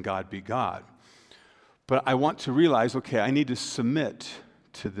I'm letting God be God. But I want to realize, okay, I need to submit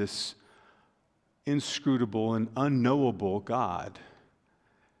to this inscrutable and unknowable God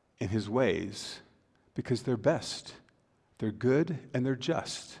in his ways because they're best. They're good and they're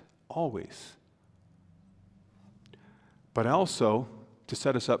just, always. But I also, to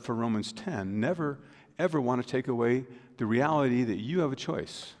set us up for Romans 10, never, ever want to take away the reality that you have a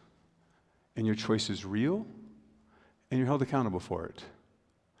choice. And your choice is real, and you're held accountable for it.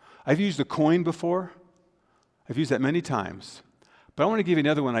 I've used a coin before. I've used that many times. But I want to give you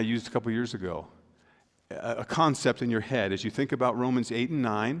another one I used a couple years ago. A concept in your head as you think about Romans 8 and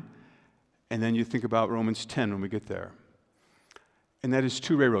 9, and then you think about Romans 10 when we get there. And that is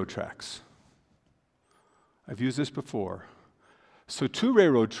 2 railroad tracks. I've used this before. So 2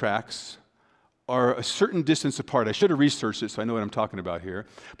 railroad tracks are a certain distance apart. I should have researched it so I know what I'm talking about here.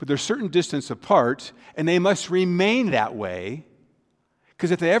 But they're a certain distance apart, and they must remain that way.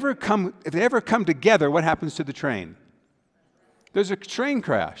 Because if they ever come together, what happens to the train? There's a train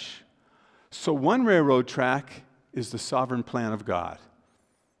crash. So one railroad track is the sovereign plan of God.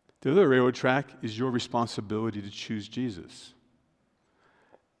 The other railroad track is your responsibility to choose Jesus.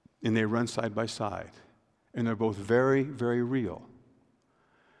 And they run side by side. And they're both very, very real.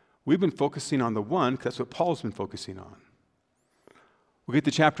 We've been focusing on the one because that's what Paul's been focusing on. We'll get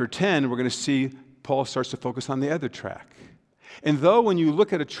to chapter 10, we're going to see Paul starts to focus on the other track. And though when you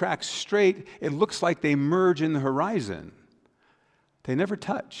look at a track straight, it looks like they merge in the horizon, they never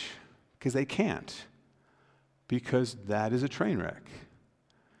touch because they can't, because that is a train wreck.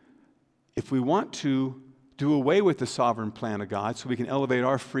 If we want to do away with the sovereign plan of God so we can elevate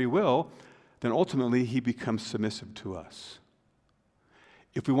our free will, then ultimately he becomes submissive to us.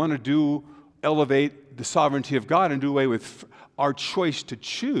 If we want to elevate the sovereignty of God and do away with our choice to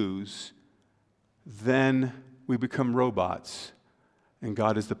choose, then we become robots and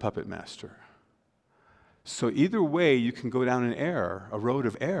God is the puppet master. So either way, you can go down a road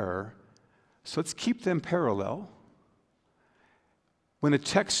of error. So let's keep them parallel. When a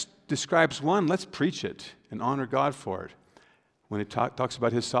text describes one, let's preach it and honor God for it. When it talks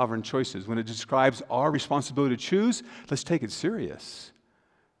about his sovereign choices, when it describes our responsibility to choose, let's take it serious.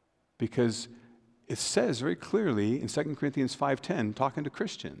 Because it says very clearly in 2 Corinthians 5:10, talking to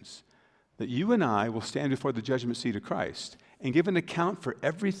Christians, that you and I will stand before the judgment seat of Christ and give an account for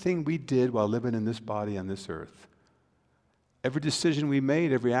everything we did while living in this body on this earth. Every decision we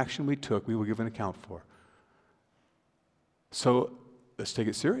made, every action we took, we will give an account for. So let's take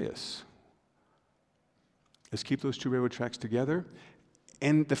it serious. Let's keep those 2 railroad tracks together.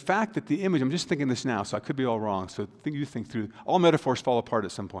 And the fact that the image, I'm just thinking this now, so I could be all wrong, so you think through. All metaphors fall apart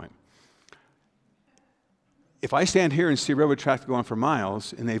at some point. If I stand here and see a railroad track go on for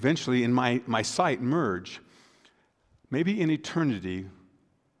miles, and they eventually, in my sight, merge, maybe in eternity,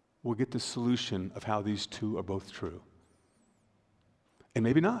 we'll get the solution of how these 2 are both true. And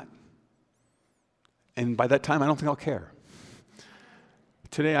maybe not. And by that time, I don't think I'll care.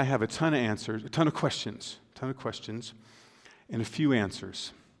 Today, I have a ton of answers, a ton of questions, and a few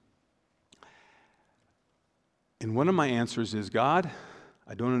answers. And one of my answers is, God,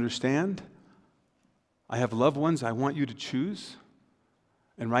 I don't understand. I have loved ones I want you to choose,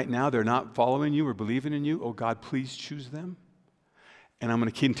 and right now they're not following you or believing in you. Oh God, please choose them. And I'm going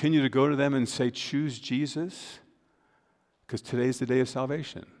to continue to go to them and say, choose Jesus, because today's the day of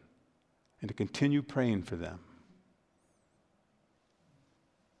salvation, and to continue praying for them.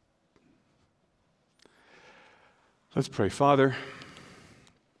 Let's pray. Father,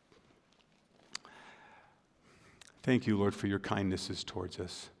 thank you, Lord, for your kindnesses towards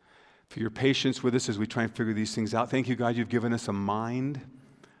us, for your patience with us as we try and figure these things out. Thank you, God, you've given us a mind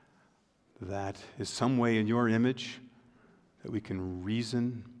that is some way in your image that we can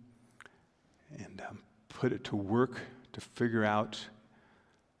reason and put it to work to figure out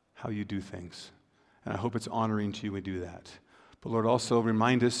how you do things. And I hope it's honoring to you when we do that. But Lord, also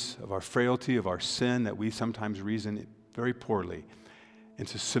remind us of our frailty, of our sin, that we sometimes reason very poorly, and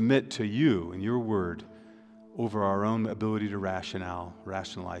to submit to you and your word over our own ability to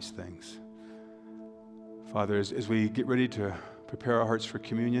rationalize things. Father, as we get ready to prepare our hearts for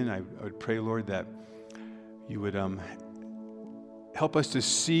communion, I would pray, Lord, that you would help us to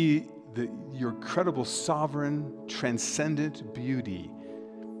see your incredible, sovereign, transcendent beauty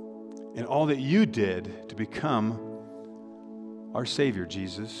and all that you did to become our Savior,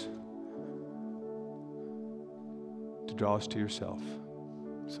 Jesus, to draw us to yourself.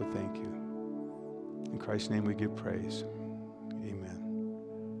 So thank you. In Christ's name we give praise. Amen.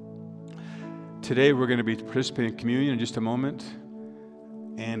 Today we're going to be participating in communion in just a moment,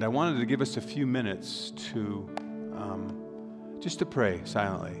 and I wanted to give us a few minutes to just to pray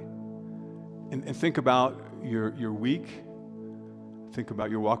silently and think about your week, think about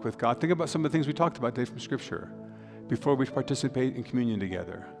your walk with God, think about some of the things we talked about today from Scripture before we participate in communion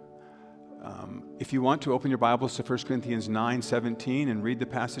together. If you want to, open your Bibles to 1 Corinthians 9:17 and read the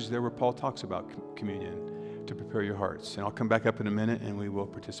passage there where Paul talks about communion to prepare your hearts. And I'll come back up in a minute and we will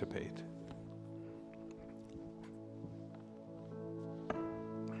participate.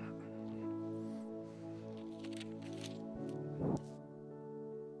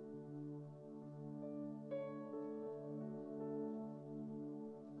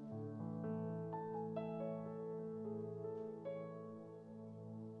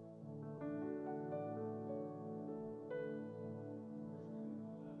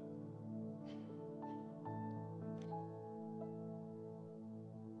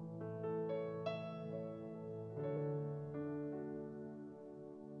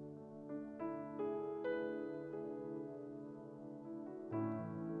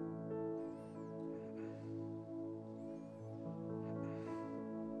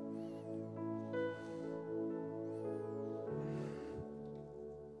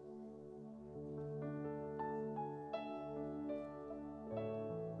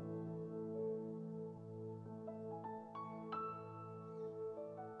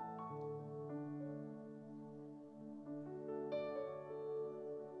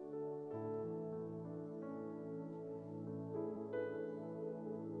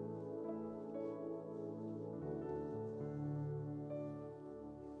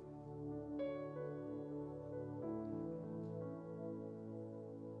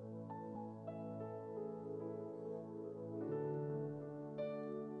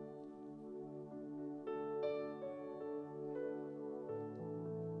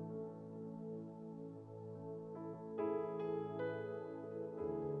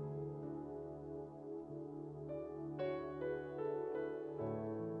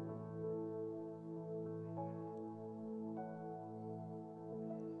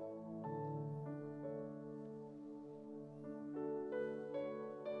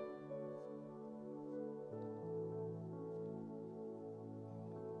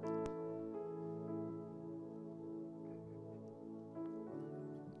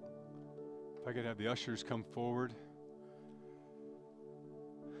 If I could have the ushers come forward.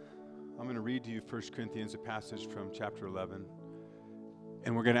 I'm going to read to you 1 Corinthians, a passage from chapter 11.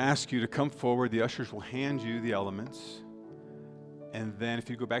 And we're going to ask you to come forward. The ushers will hand you the elements. And then if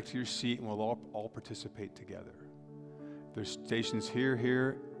you go back to your seat, and we'll all participate together. There's stations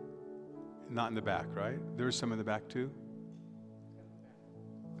here, not in the back, right? There's some in the back too?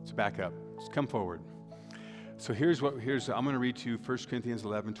 Let's back up. Just come forward. So I'm going to read to you 1 Corinthians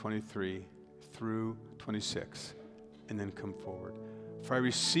 11:23 through 26, and then come forward. For I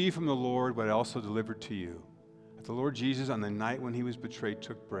received from the Lord what I also delivered to you. That the Lord Jesus, on the night when he was betrayed,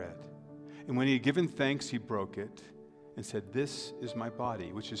 took bread. And when he had given thanks, he broke it and said, "This is my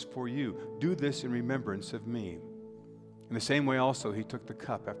body, which is for you. Do this in remembrance of me." In the same way also he took the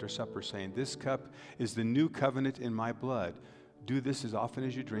cup after supper, saying, "This cup is the new covenant in my blood. Do this as often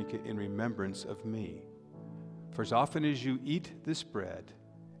as you drink it in remembrance of me. For as often as you eat this bread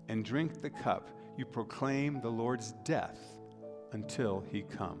and drink the cup, you proclaim the Lord's death until he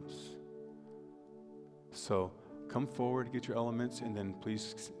comes. So come forward, get your elements, and then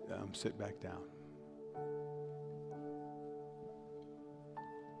please sit back down.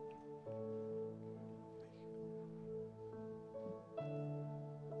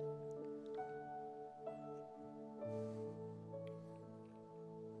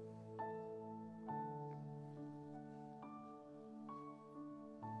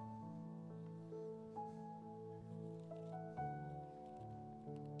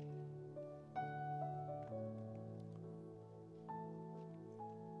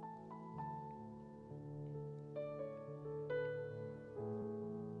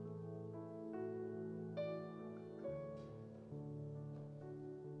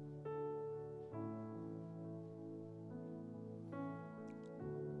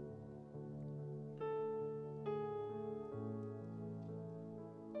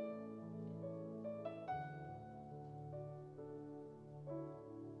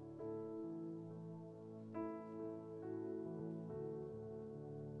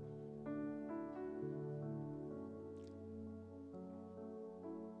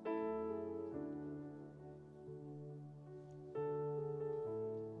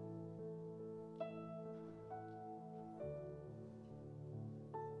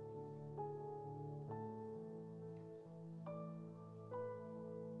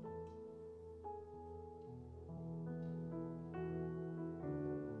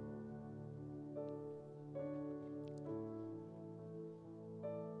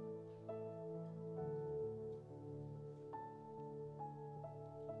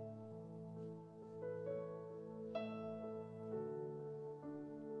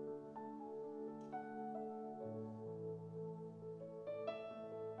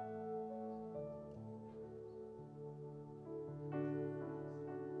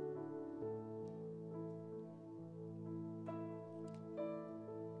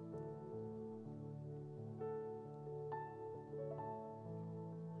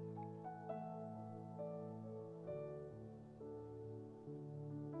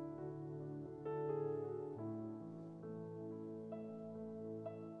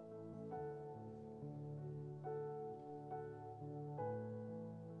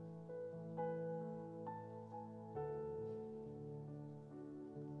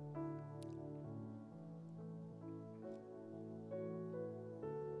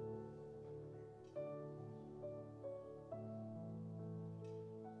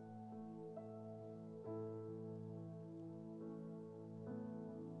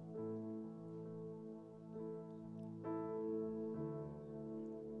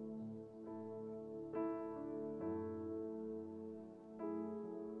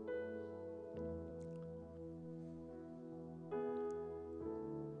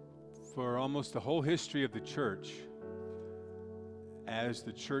 For almost the whole history of the church, as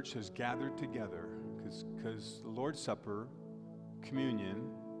the church has gathered together, because the Lord's Supper, communion,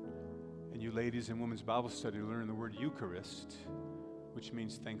 and you ladies in women's Bible study learn the word Eucharist, which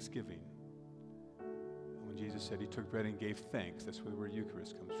means thanksgiving. And when Jesus said he took bread and gave thanks, that's where the word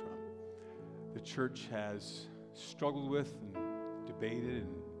Eucharist comes from. The church has struggled with and debated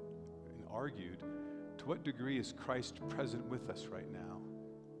and argued, to what degree is Christ present with us right now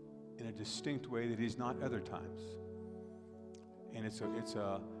in a distinct way that he's not other times? And it's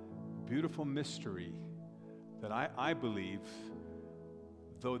a beautiful mystery that I believe,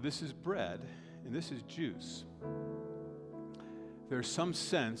 though this is bread and this is juice, there's some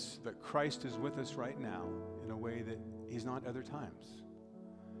sense that Christ is with us right now in a way that he's not other times.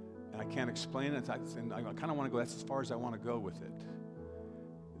 And I can't explain it, and I kind of want to go, that's as far as I want to go with it.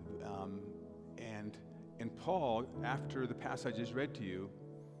 And Paul, after the passage I just read to you,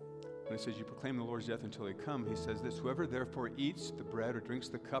 when it says you proclaim the Lord's death until he come, he says this: whoever therefore eats the bread or drinks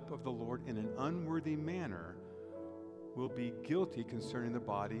the cup of the Lord in an unworthy manner will be guilty concerning the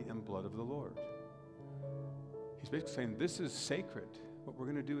body and blood of the Lord. He's basically saying this is sacred. What we're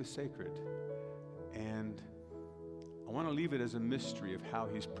going to do is sacred. And I want to leave it as a mystery of how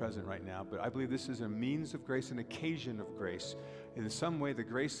he's present right now, but I believe this is a means of grace, an occasion of grace. In some way, the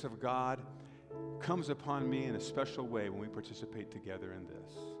grace of God comes upon me in a special way when we participate together in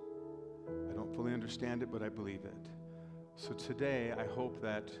this. I don't fully understand it, but I believe it. So today, I hope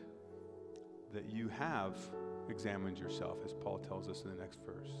that you have examined yourself, as Paul tells us in the next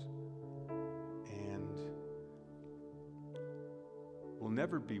verse. And we'll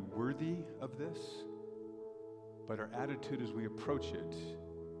never be worthy of this, but our attitude as we approach it,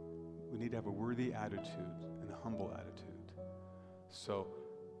 we need to have a worthy attitude and a humble attitude. So,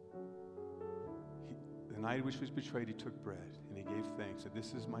 the night which was betrayed, he took bread and he gave thanks, said,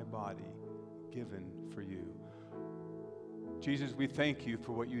 "This is my body given for you. Jesus, we thank you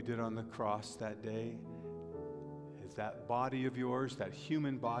for what you did on the cross that day. Is that body of yours, that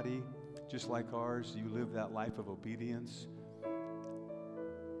human body, just like ours, you lived that life of obedience,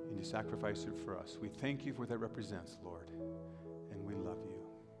 and you sacrificed it for us. We thank you for what that represents, Lord, and we love you.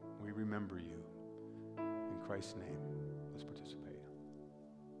 We remember you. In Christ's name, let's participate.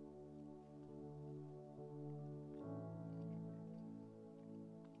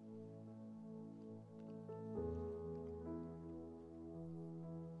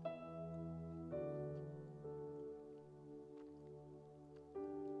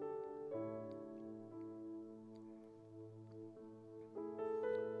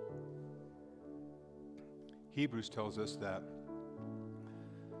 Hebrews tells us that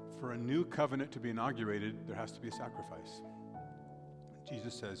for a new covenant to be inaugurated, there has to be a sacrifice.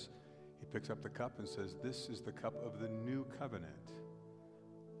 Jesus says, he picks up the cup and says, this is the cup of the new covenant,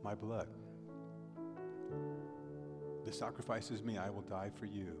 my blood. This sacrifices me, I will die for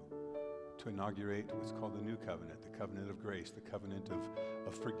you, to inaugurate what's called the new covenant, the covenant of grace, the covenant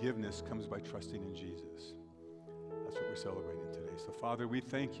of forgiveness comes by trusting in Jesus. That's what we're celebrating today. So Father, we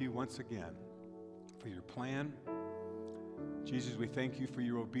thank you once again for your plan. Jesus, we thank you for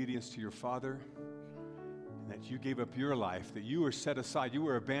your obedience to your Father, and that you gave up your life, that you were set aside, you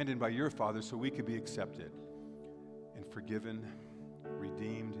were abandoned by your Father so we could be accepted and forgiven,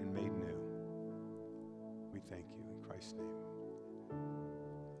 redeemed, and made new. We thank you in Christ's name.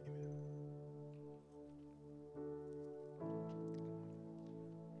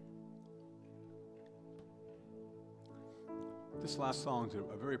 This last song is a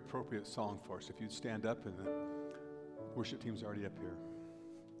very appropriate song for us. If you'd stand up, and the worship team's already up here.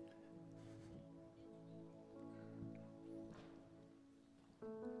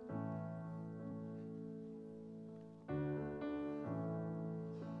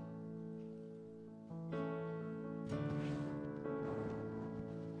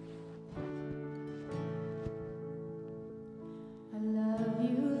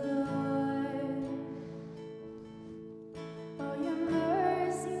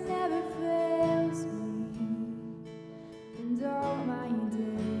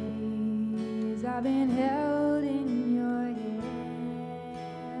 I've been held in your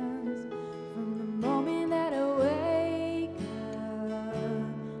hands from the moment that I wake up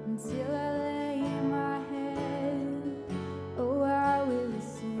until I lay my head. Oh, I will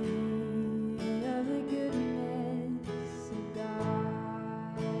sing of the goodness of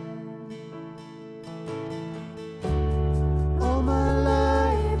God. All my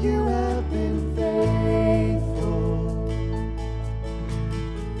life you have been faithful.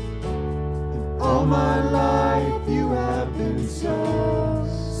 All my life you have been so,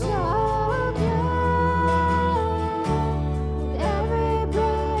 so good. With every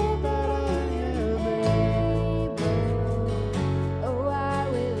breath that I am able, Oh, I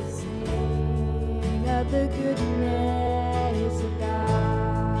will sing of the goodness of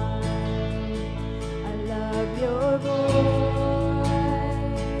God. I love your voice.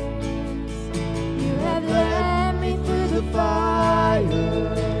 You have led me through the fire.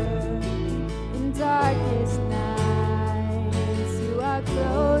 Darkest nights, you are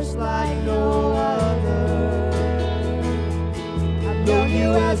close like no other. I've known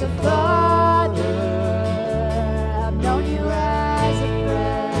you as a father, I've known you as a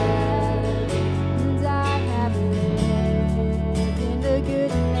friend, and I have lived in the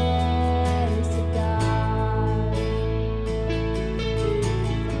goodness of God.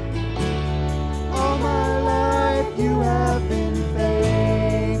 all my life you have been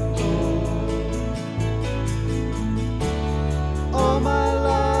faithful. All my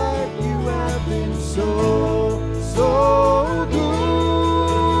life you have been so, so good.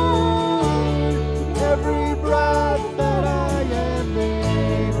 Every breath that I am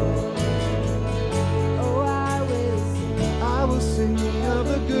able, Oh, I will sing sing of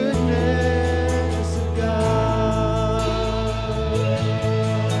the goodness of God.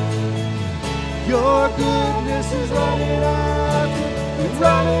 Your goodness is running after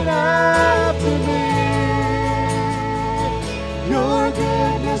me. Your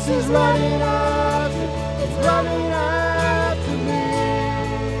goodness is running after me.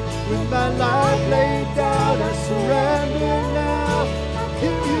 With my life laid down, I surrender now. I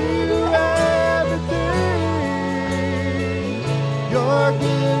give you everything. Your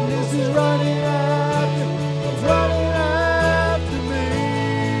goodness is running after me.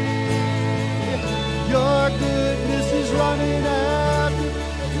 Your goodness is running after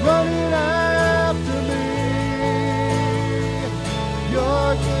me.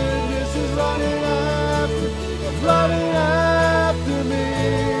 Your goodness is running after me.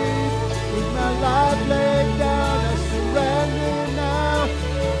 With my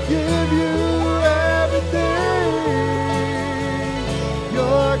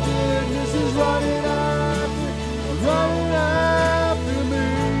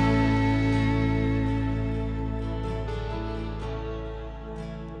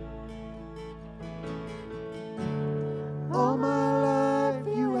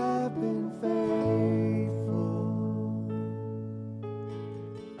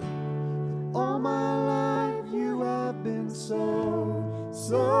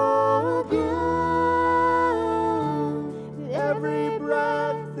so good. With every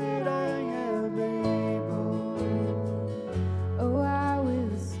breath that I am able, Oh, I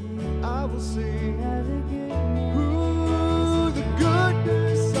will sing I will sing. of the goodness. Ooh, the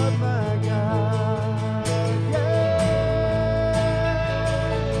goodness of my God. Yeah.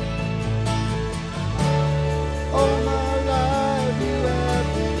 All my life you have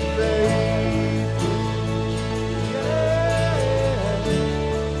been faithful. Yeah.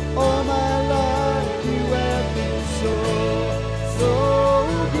 All my life you have been so, so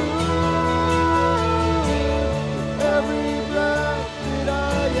good. Every breath that I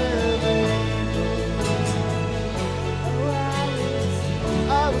am able, Oh, I will sing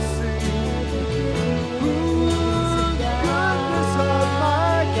I will sing. of the Ooh, the goodness of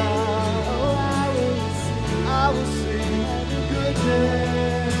my God. Oh, I will sing the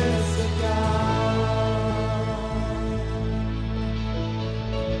goodness of God.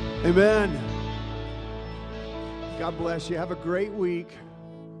 Amen. God bless you. Have a great week.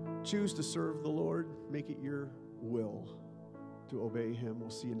 Choose to serve the Lord. Make it your will to obey Him. We'll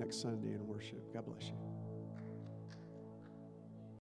see you next Sunday in worship. God bless you.